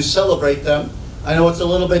and to celebrate them. I know it's a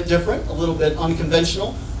little bit different, a little bit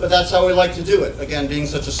unconventional, but that's how we like to do it. Again, being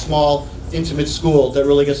such a small, intimate school that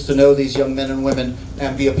really gets to know these young men and women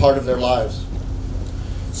and be a part of their lives.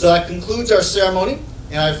 So that concludes our ceremony,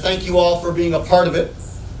 and I thank you all for being a part of it.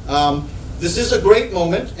 This is a great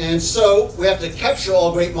moment, and so we have to capture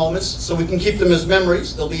all great moments so we can keep them as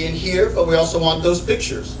memories. They'll be in here, but we also want those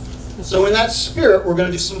pictures. So in that spirit, we're going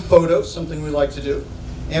to do some photos, something we like to do.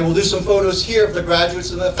 And we'll do some photos here of the graduates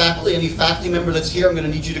and the faculty. Any faculty member that's here, I'm going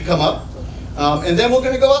to need you to come up. And then we're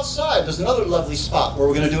going to go outside. There's another lovely spot where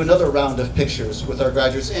we're going to do another round of pictures with our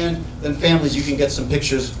graduates. And then families, you can get some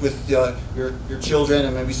pictures with your children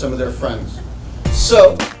and maybe some of their friends.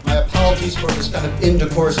 So, my apologies for this kind of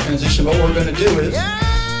indecorous transition, but what we're going to do is...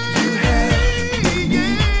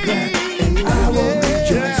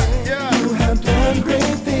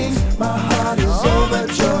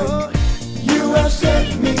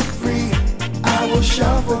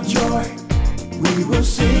 Shout for joy, we will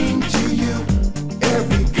sing to you.